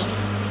cry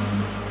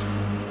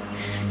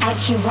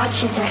as she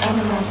watches her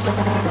animals die.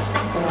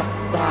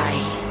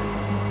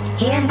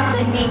 Hear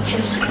Mother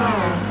Nature's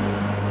call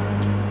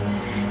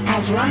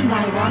as one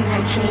by one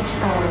her trees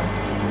fall.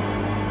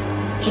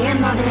 Hear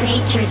Mother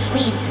Nature's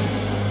weep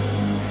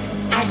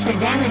as the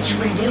damage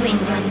we're doing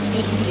runs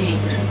deep.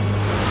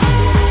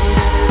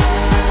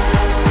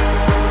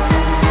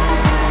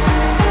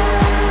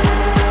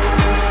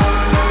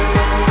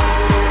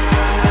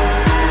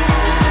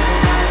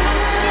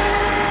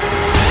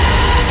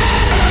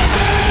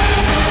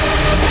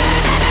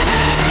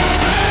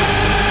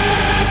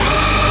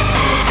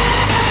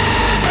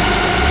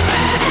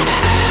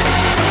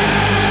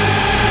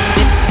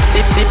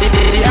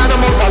 The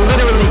animals are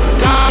literally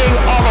dying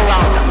all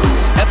around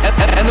us.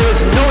 And there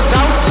is no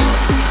doubt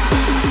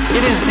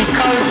it is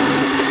because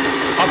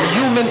of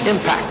human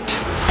impact.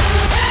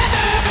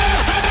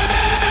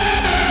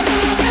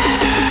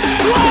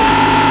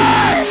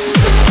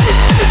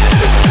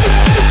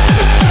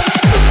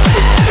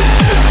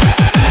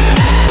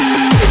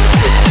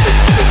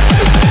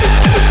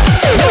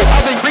 No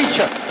other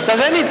creature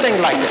does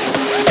anything like this.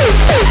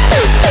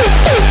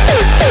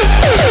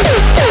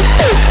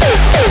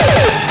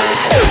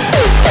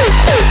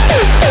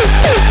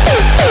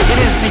 It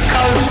is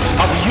because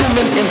of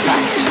human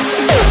impact.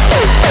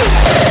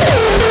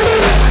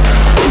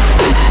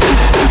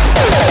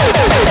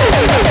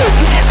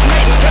 You get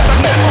snaking cause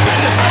I've never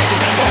been the same.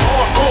 For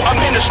hardcore, I'm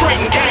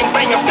administrating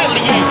gangbang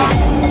affiliate.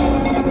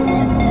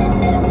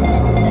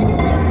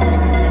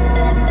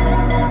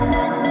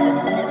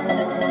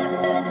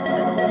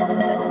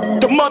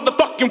 The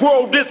motherfucking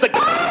world is a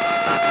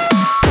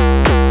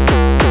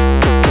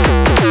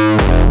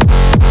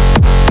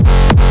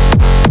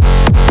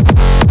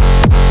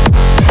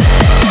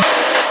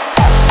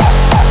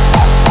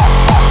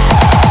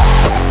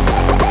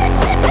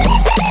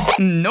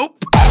Nope.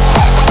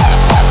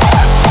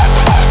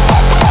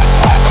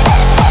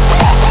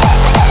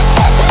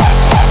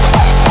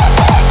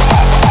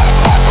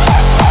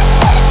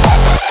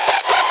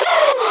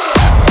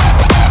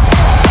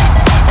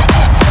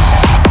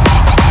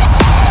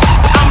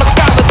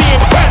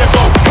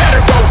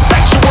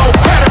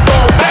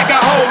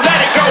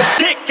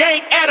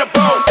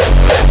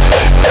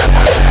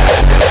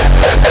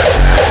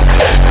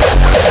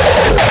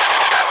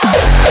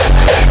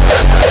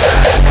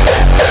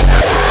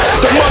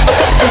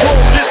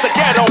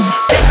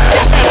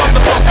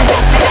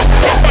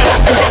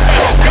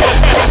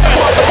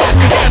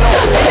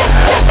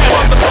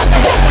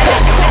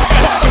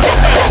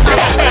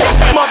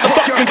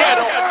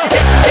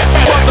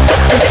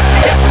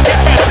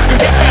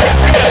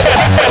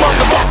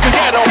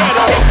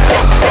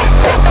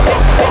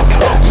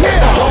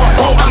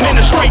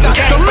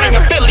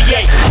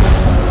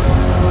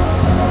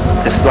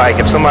 Like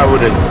if somebody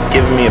would have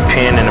given me a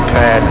pen and a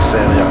pad and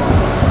said, yo,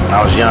 when I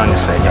was young, and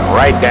said, yo,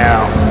 write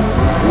down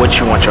what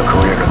you want your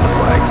career to look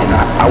like, and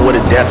I would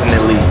have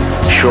definitely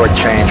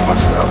shortchanged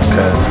myself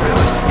because,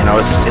 you know,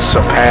 it's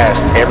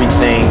surpassed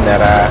everything that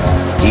I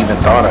even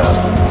thought of.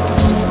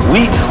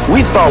 We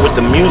thought with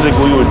the music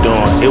we were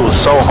doing, it was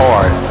so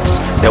hard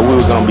that we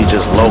were gonna be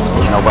just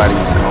locals. Nobody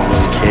was gonna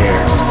really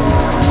care.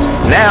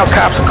 Now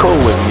cops are cool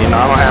with me, you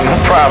know. I don't have no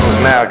problems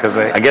now because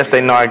I guess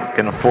they know I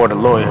can afford a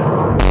lawyer.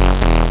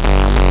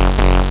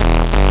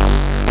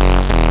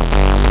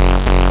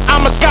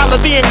 I'm a scholar,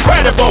 the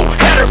incredible,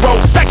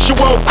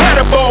 heterosexual,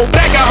 credible,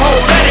 beg a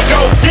hoe, let it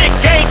go, dick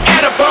ain't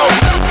edible.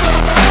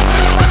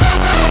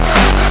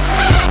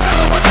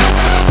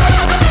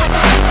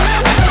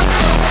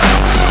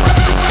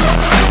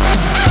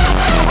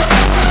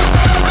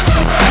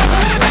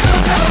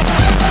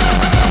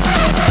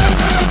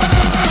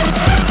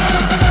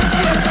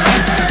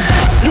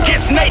 You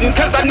get snating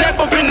cause I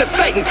never been to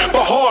Satan,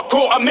 but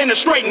hardcore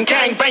administrating,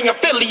 gangbang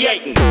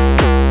affiliating.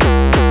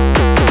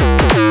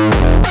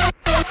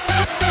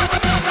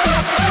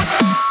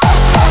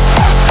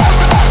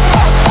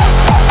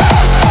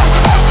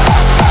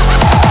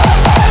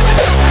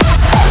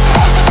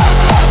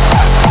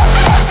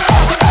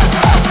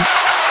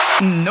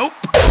 Nope.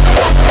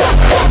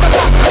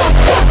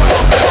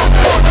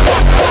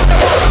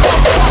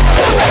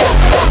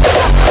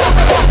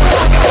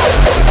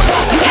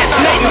 You get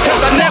snating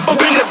cause I never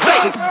been to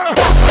Satan.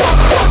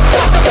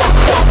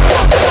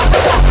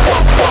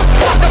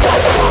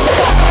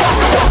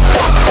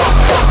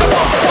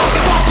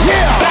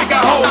 Yeah. Back a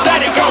hole,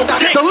 let it go.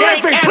 Dick the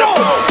living bro.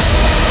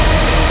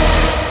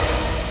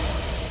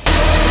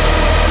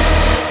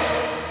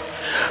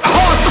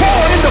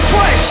 Hardcore in the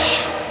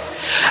flesh.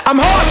 I'm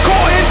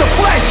hardcore in the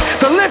flesh.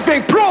 The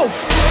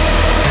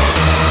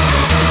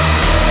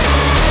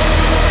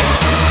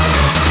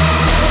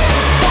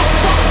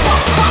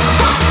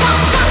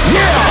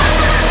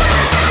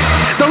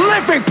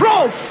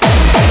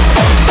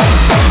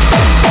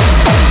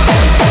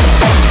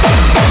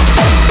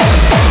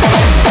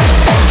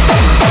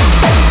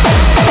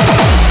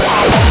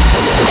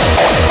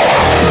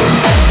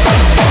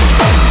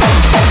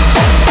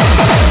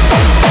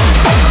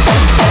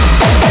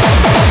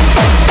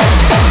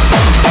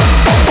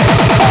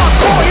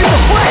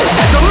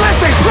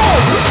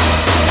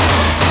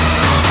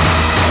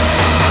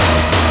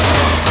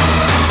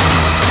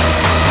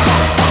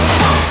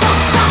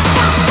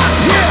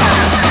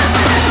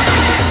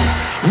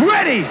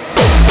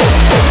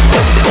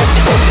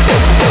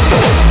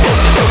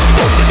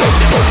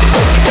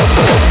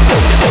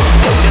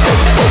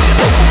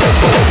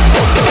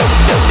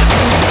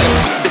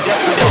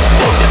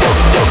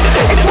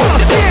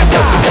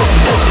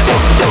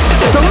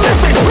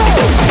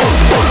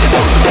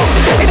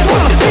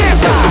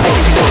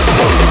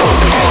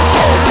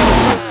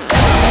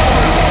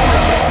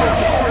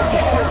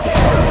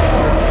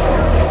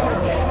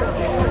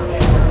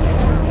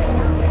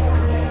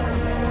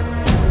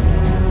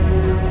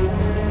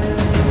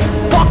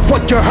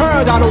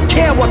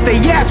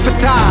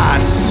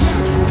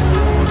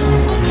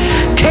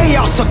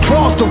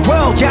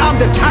yeah, I'm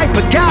the type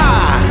of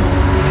guy.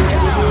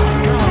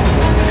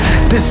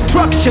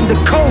 Destruction, the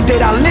code that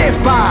I live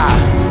by.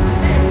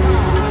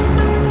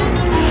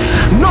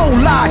 No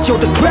lies, yo,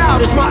 the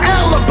crowd is my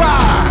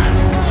alibi.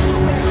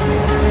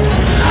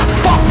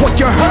 Fuck what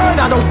you heard,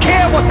 I don't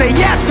care what they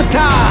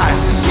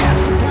advertise.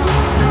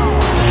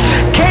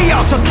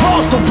 Chaos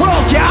across the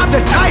world, yeah, I'm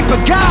the type of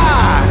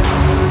guy.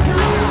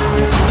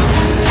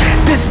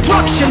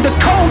 Destruction, the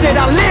code that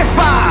I live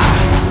by.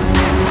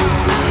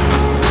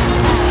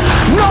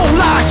 No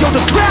lies, yo, the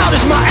crowd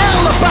is my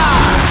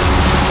alibi.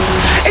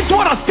 It's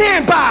what I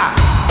stand by.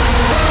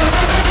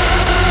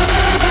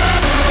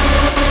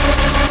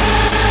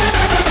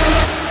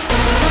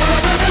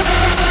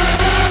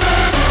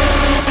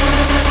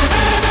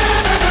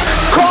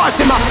 Scars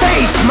in my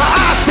face, my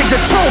eyes speak the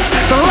truth.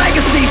 The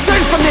legacy's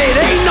infinite,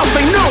 ain't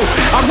nothing new.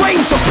 I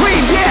reign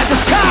supreme, yeah, the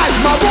sky's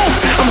my roof.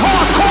 I'm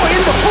hardcore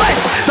in the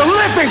flesh, the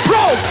living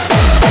proof.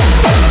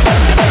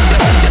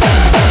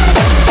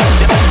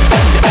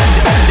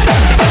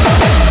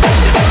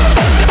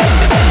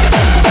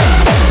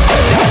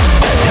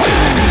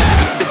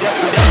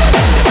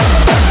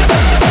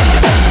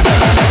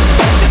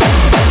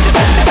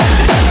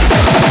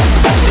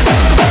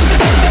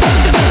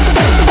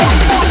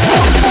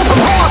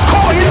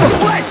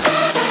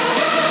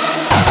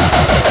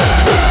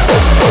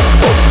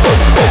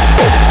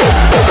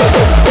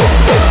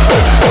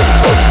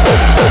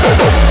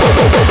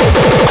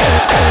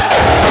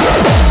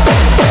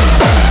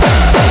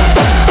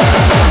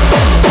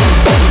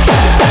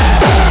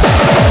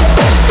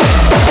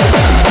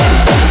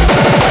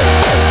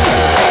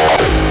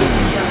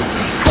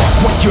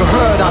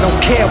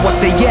 What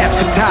they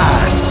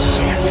advertise.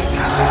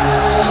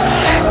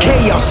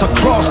 Chaos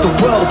across the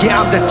world,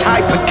 yeah, I'm the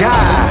type of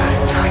guy.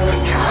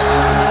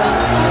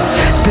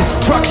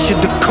 Destruction,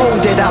 the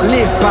code that I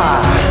live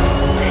by.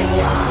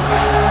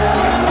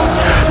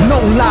 No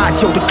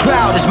lies, yo, the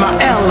crowd is my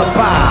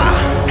alibi.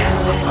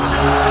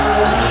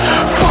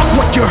 Fuck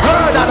what you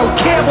heard, I don't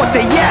care what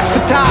they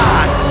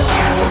advertise.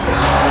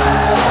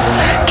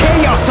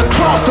 Chaos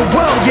across the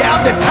world, yeah,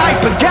 I'm the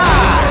type of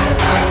guy.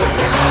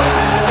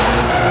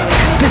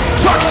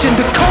 Destruction,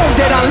 the code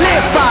that I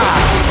live by.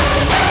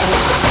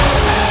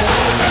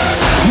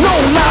 No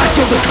lies,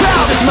 yo, the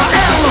crowd is my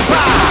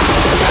alibi.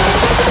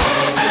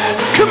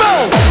 Come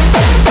on!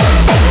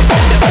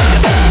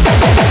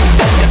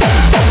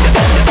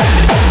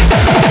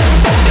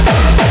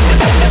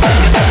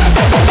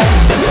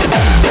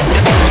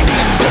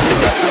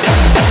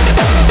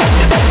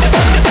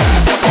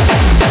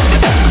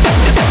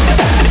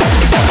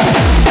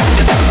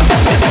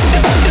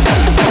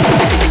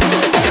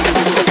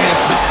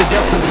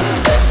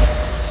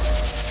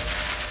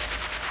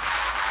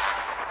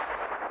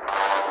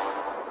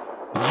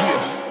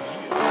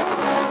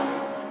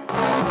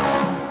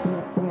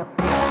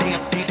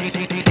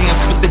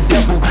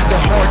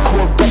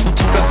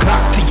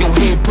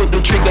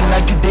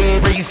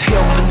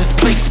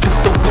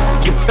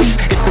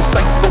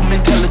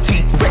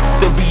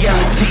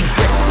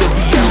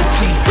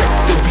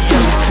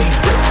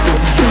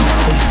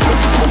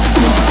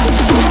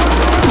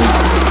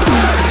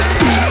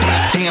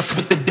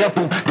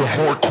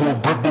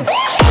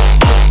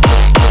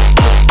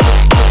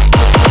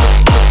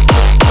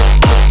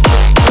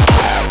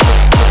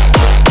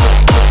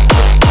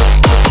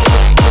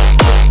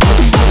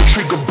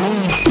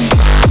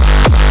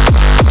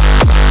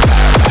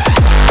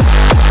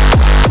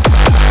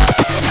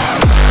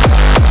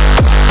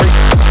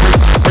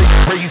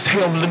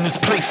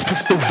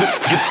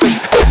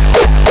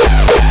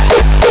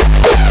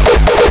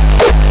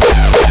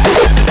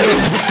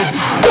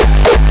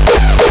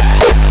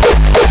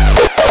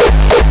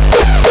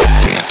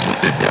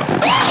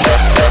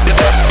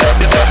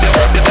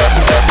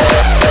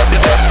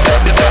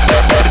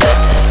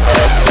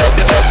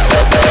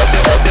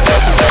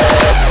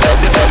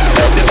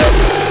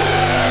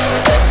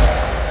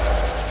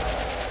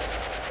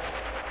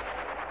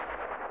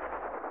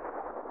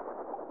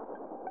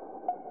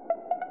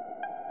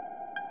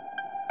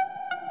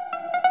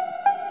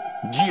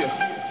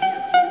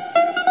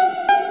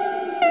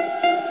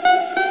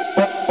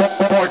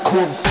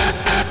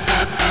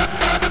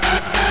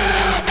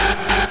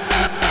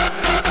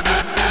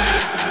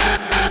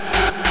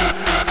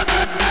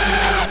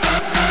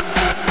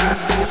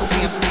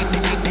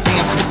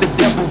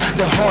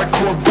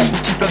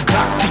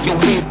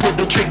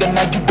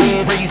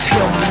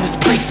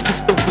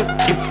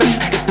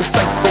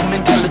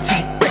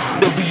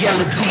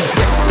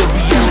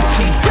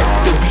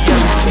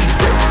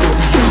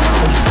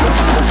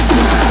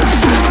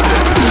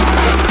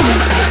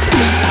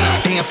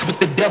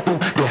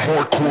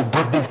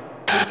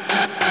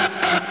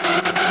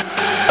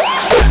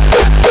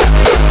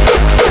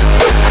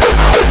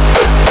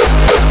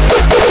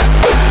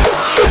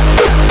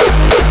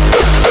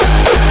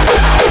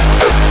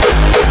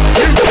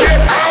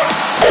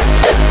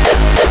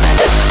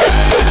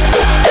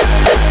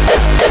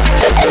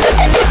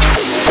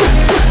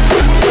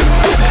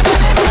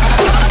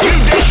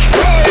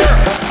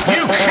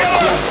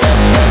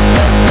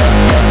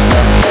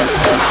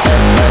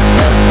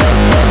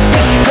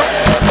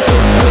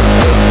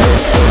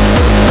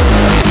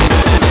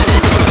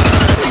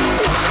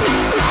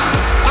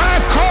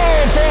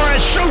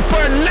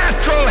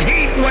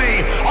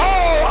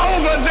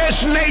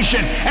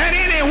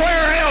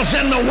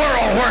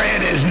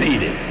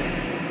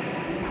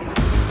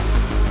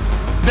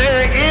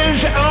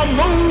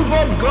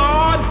 move of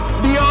God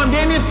beyond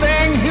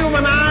anything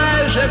human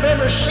eyes have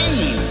ever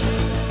seen.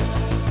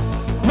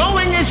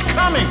 Knowing it's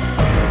coming,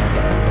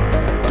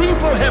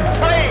 people have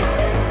prayed,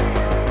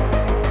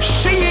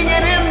 seeing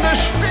it in the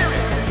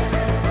spirit.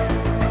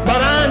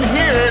 But I'm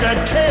here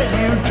to tell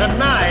you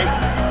tonight,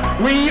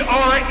 we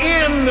are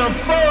in the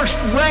first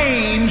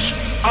range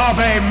of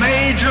a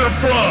major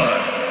flood.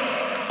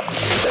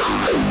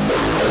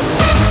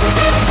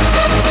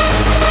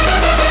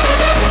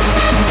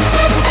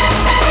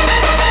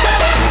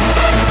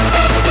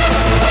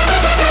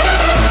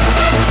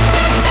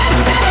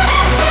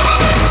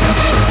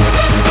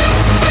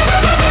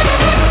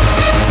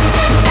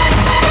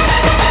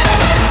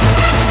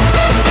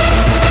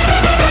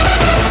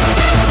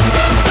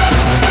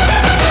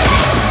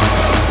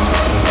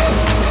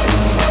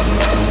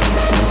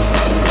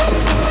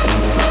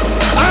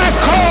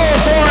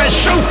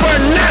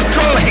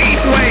 Supernatural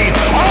heat wave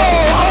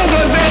all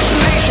over this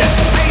nation.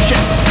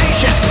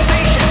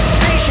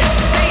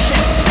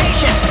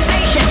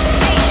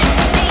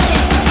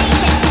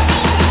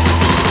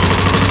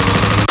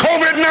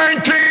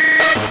 COVID-19.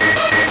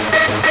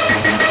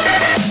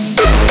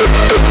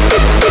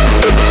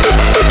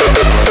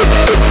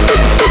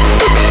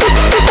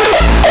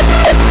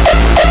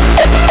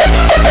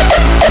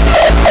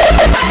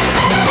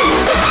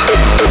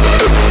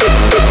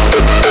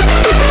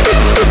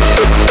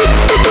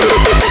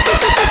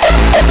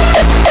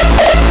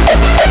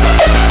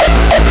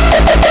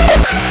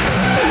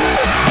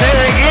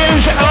 There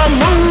is a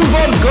move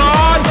of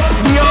God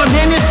beyond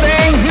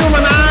anything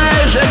human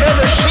eyes have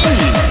ever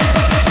seen.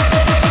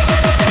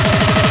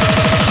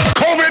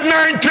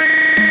 COVID-19.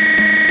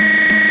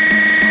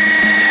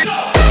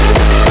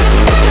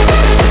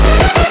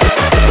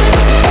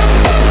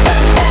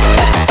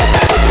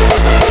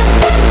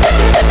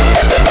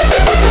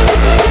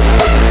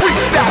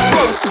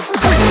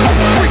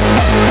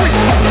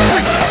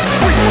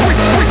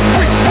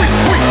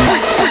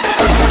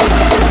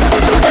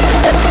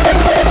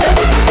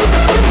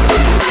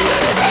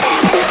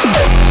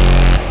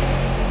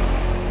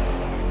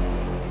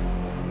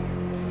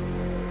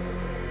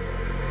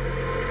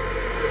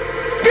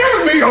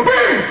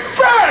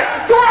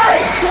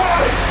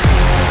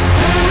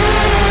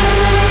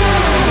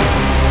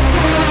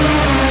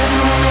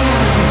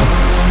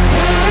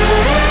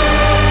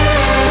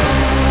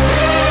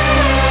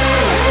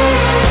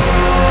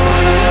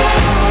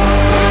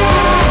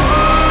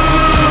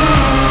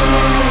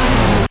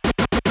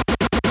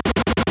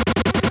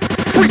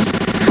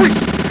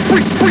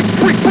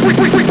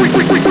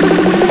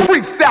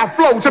 Freakstyle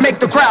flow to make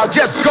the crowd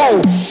just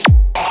go.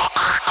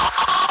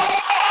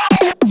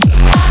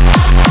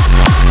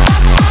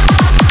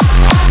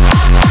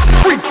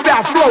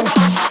 Freakstyle flow.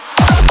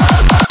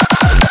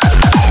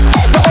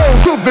 The old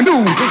to the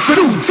new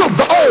to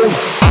the old.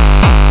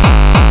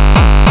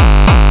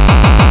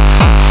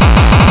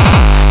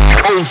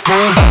 Old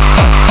school.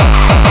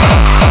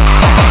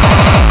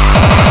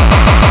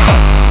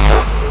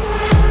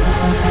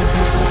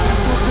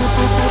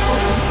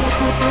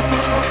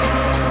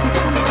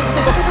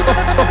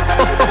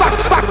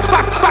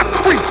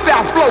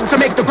 Freakstyle flow to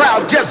make the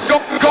crowd just go.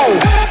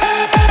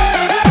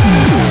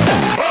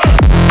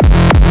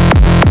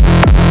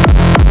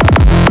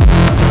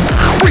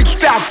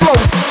 Freakstyle flow.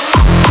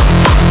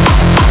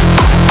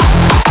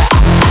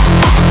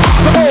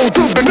 The old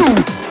to the new.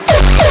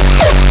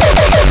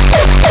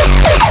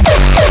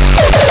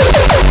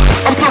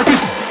 I'm 30.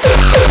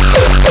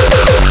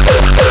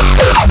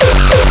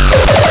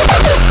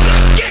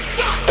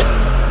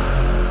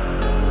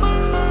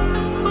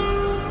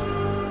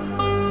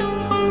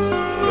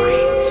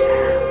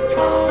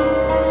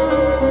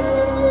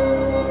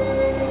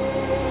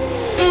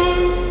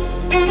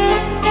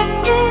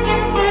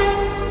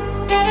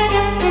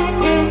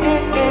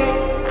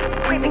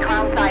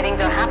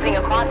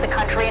 Across the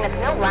country, and it's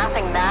no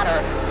laughing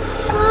matter.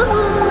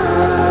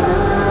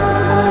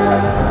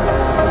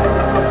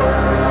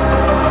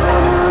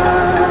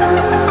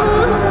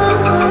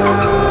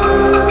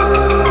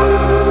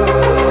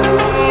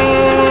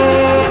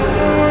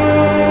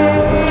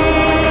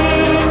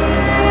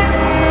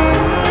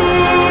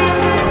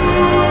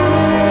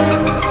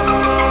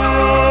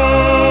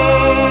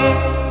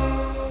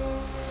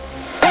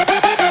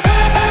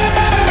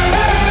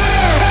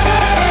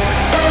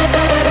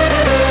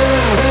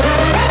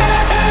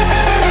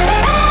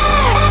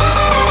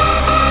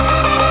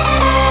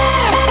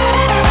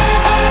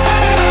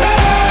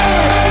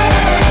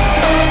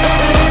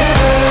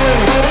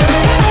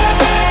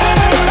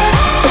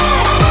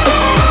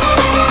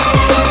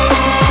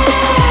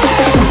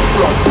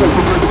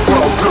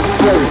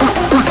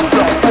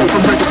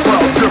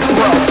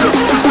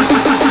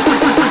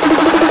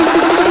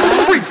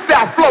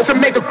 To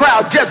make the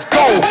crowd just go.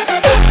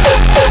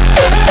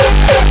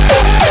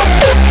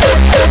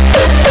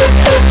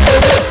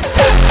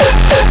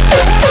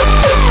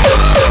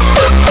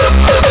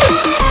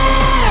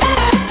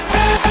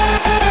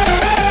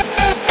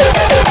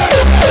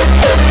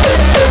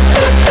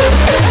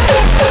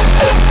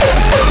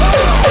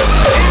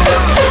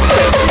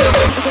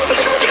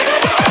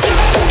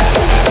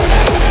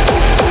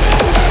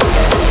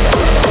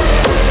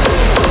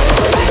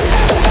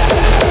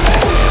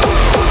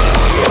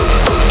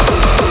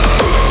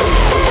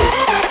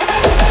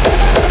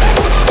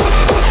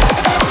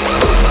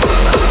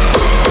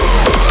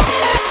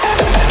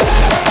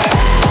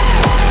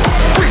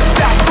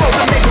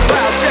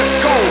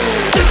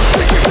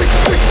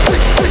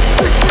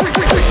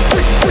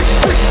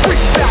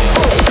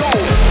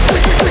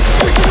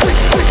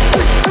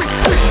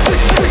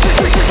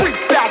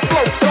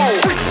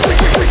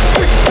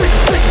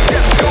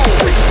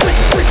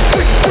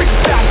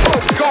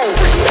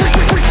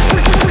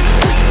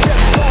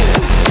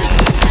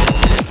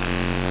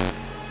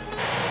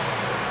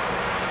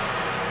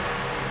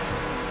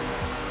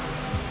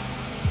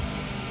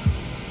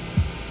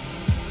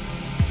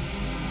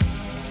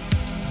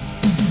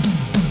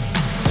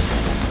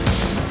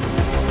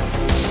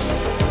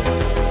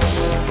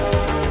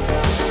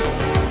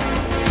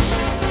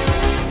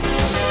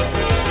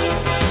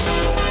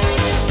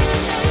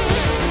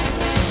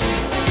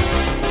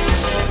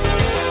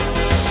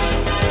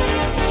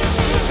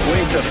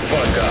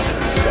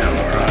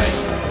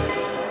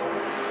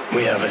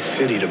 We have a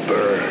city to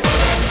burn.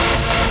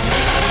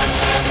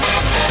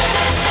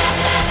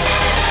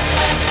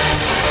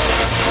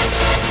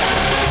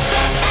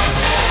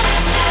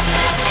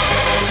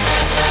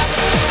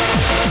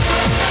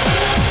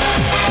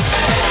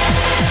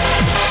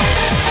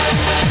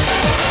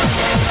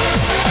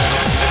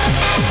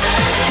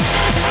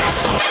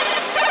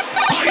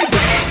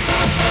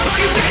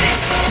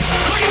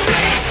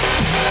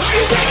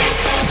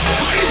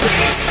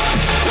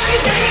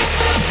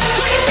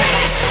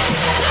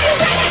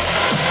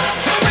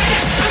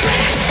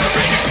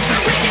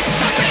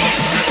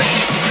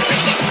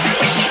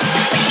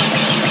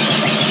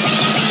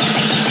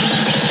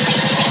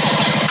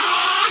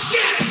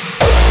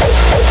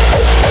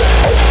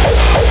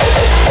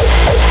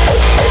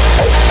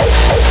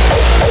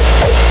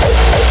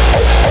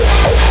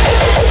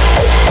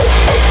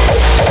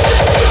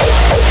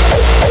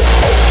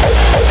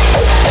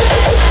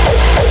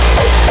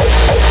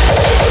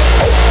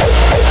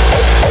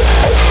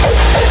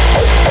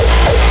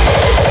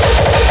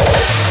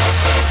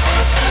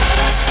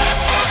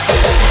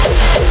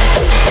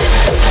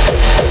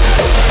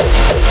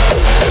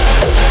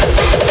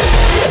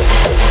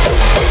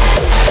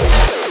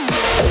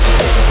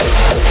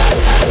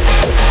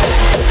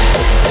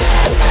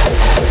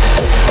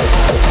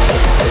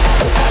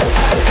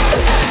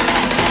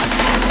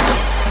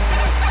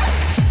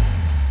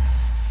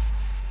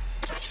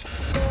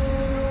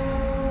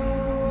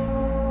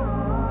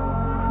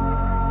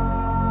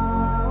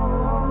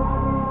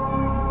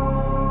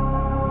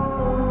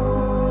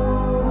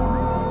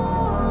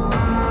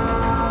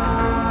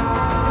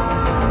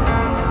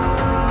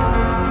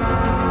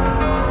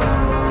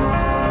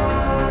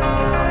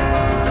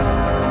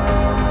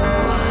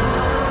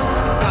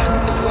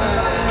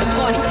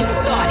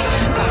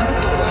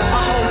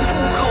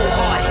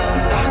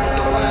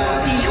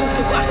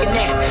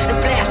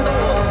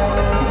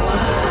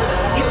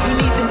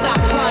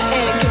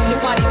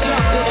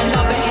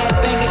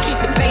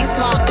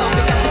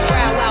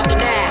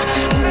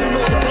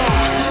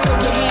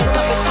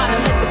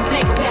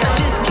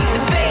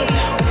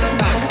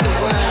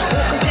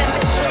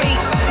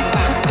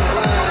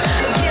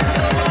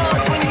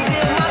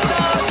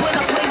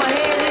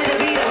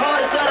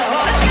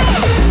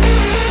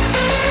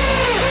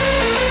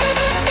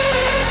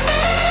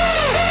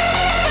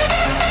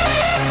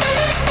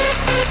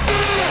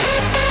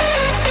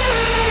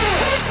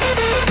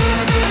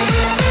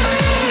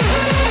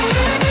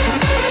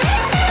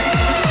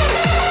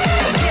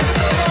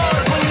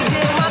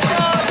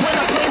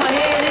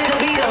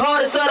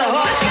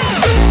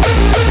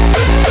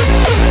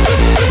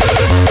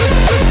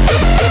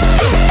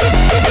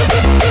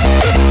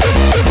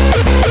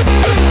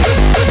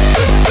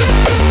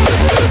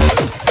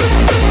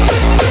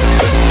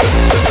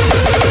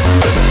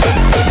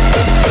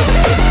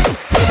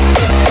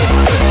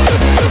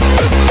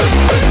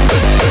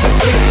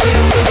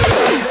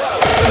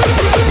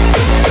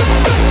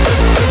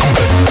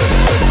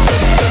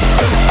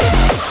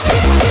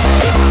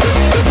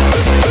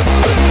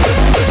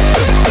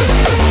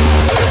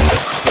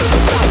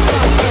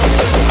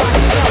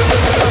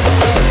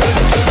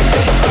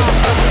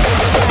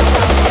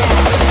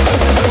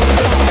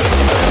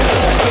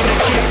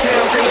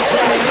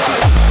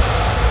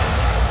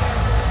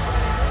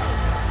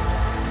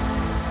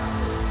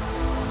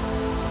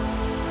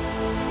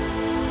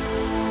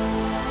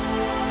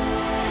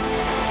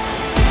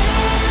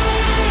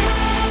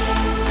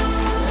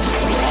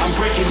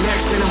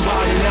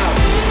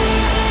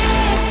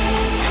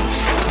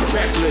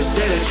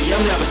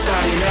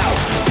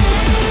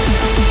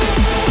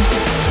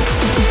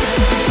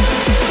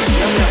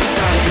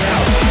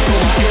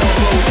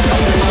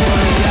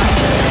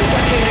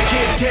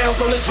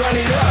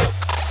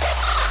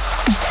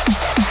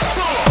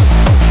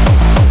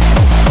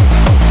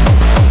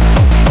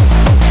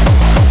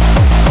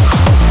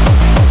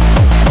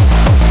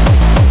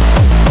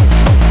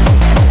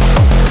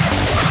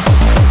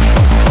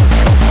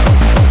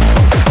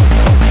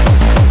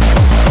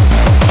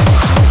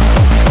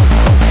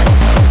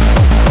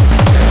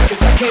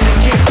 Cause I came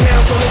to get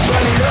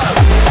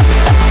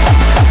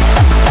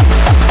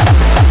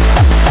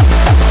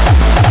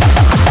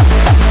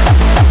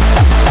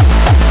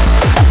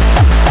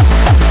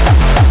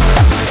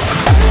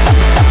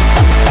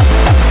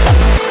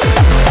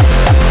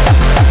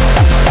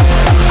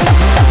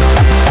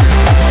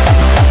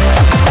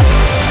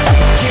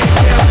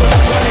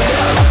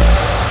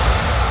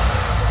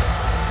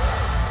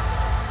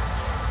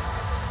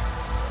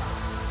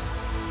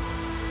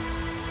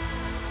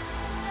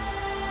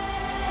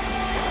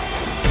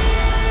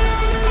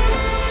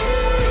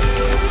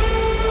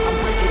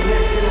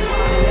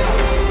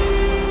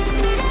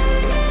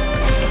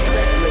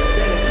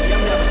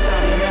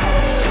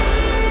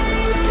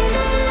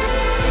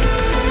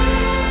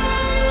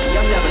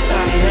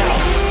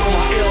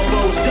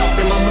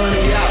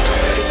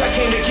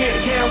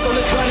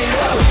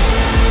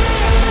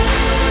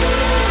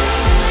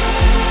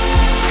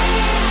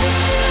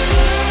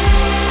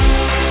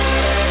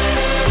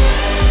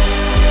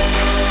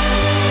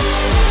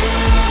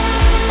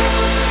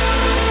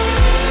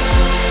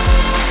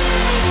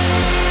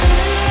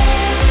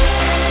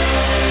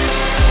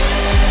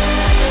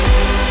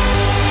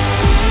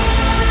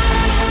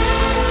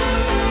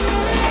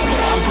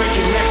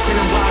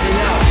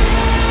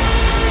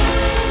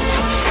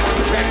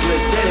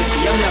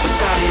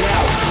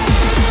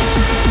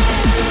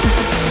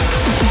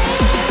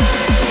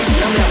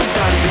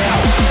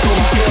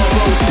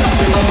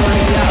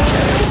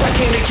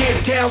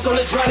down, so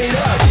let's run it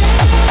up.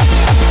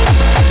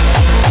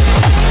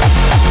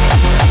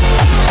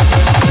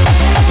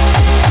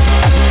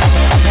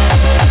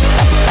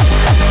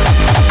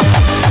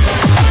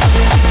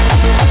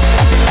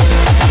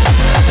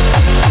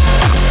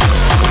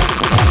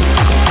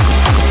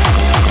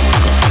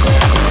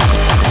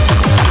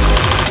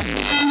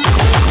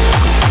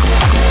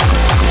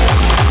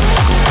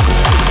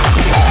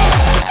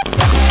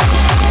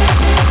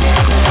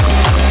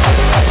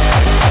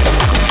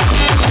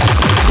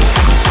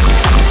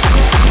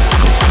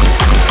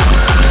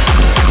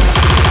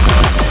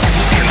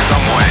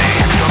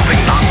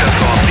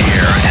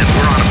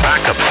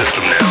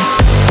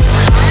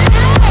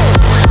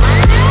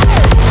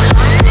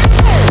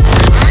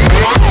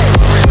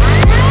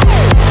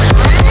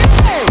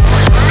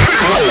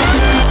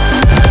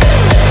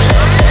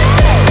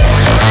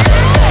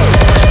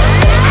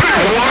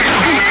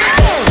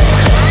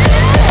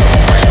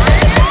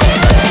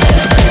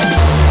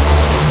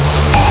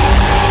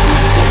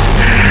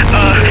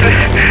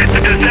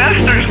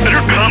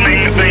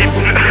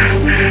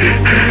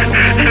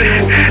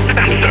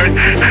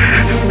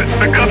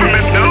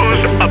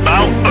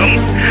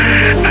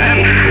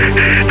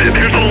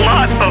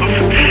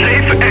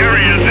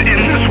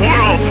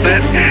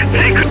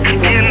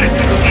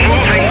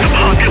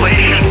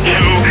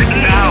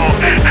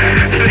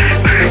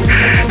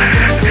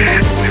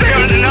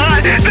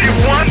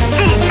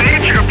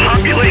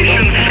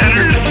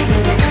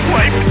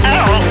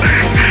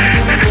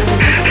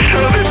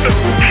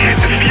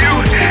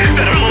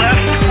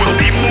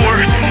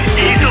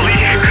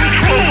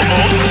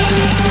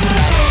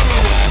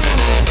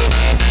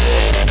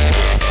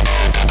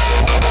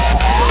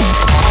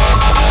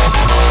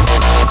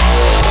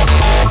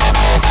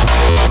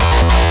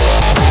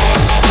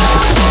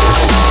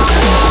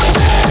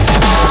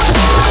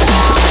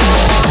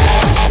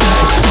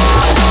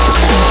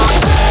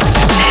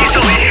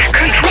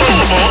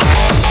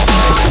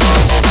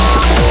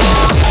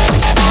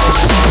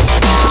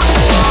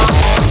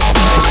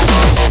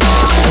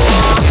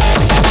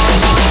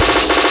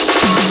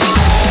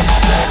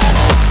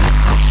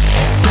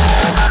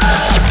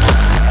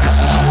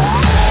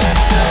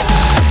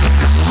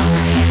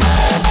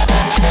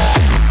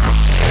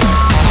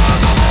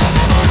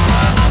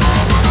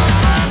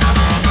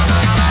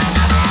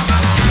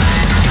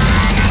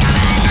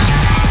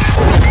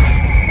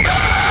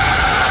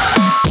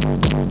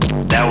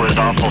 That was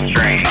awful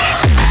strange.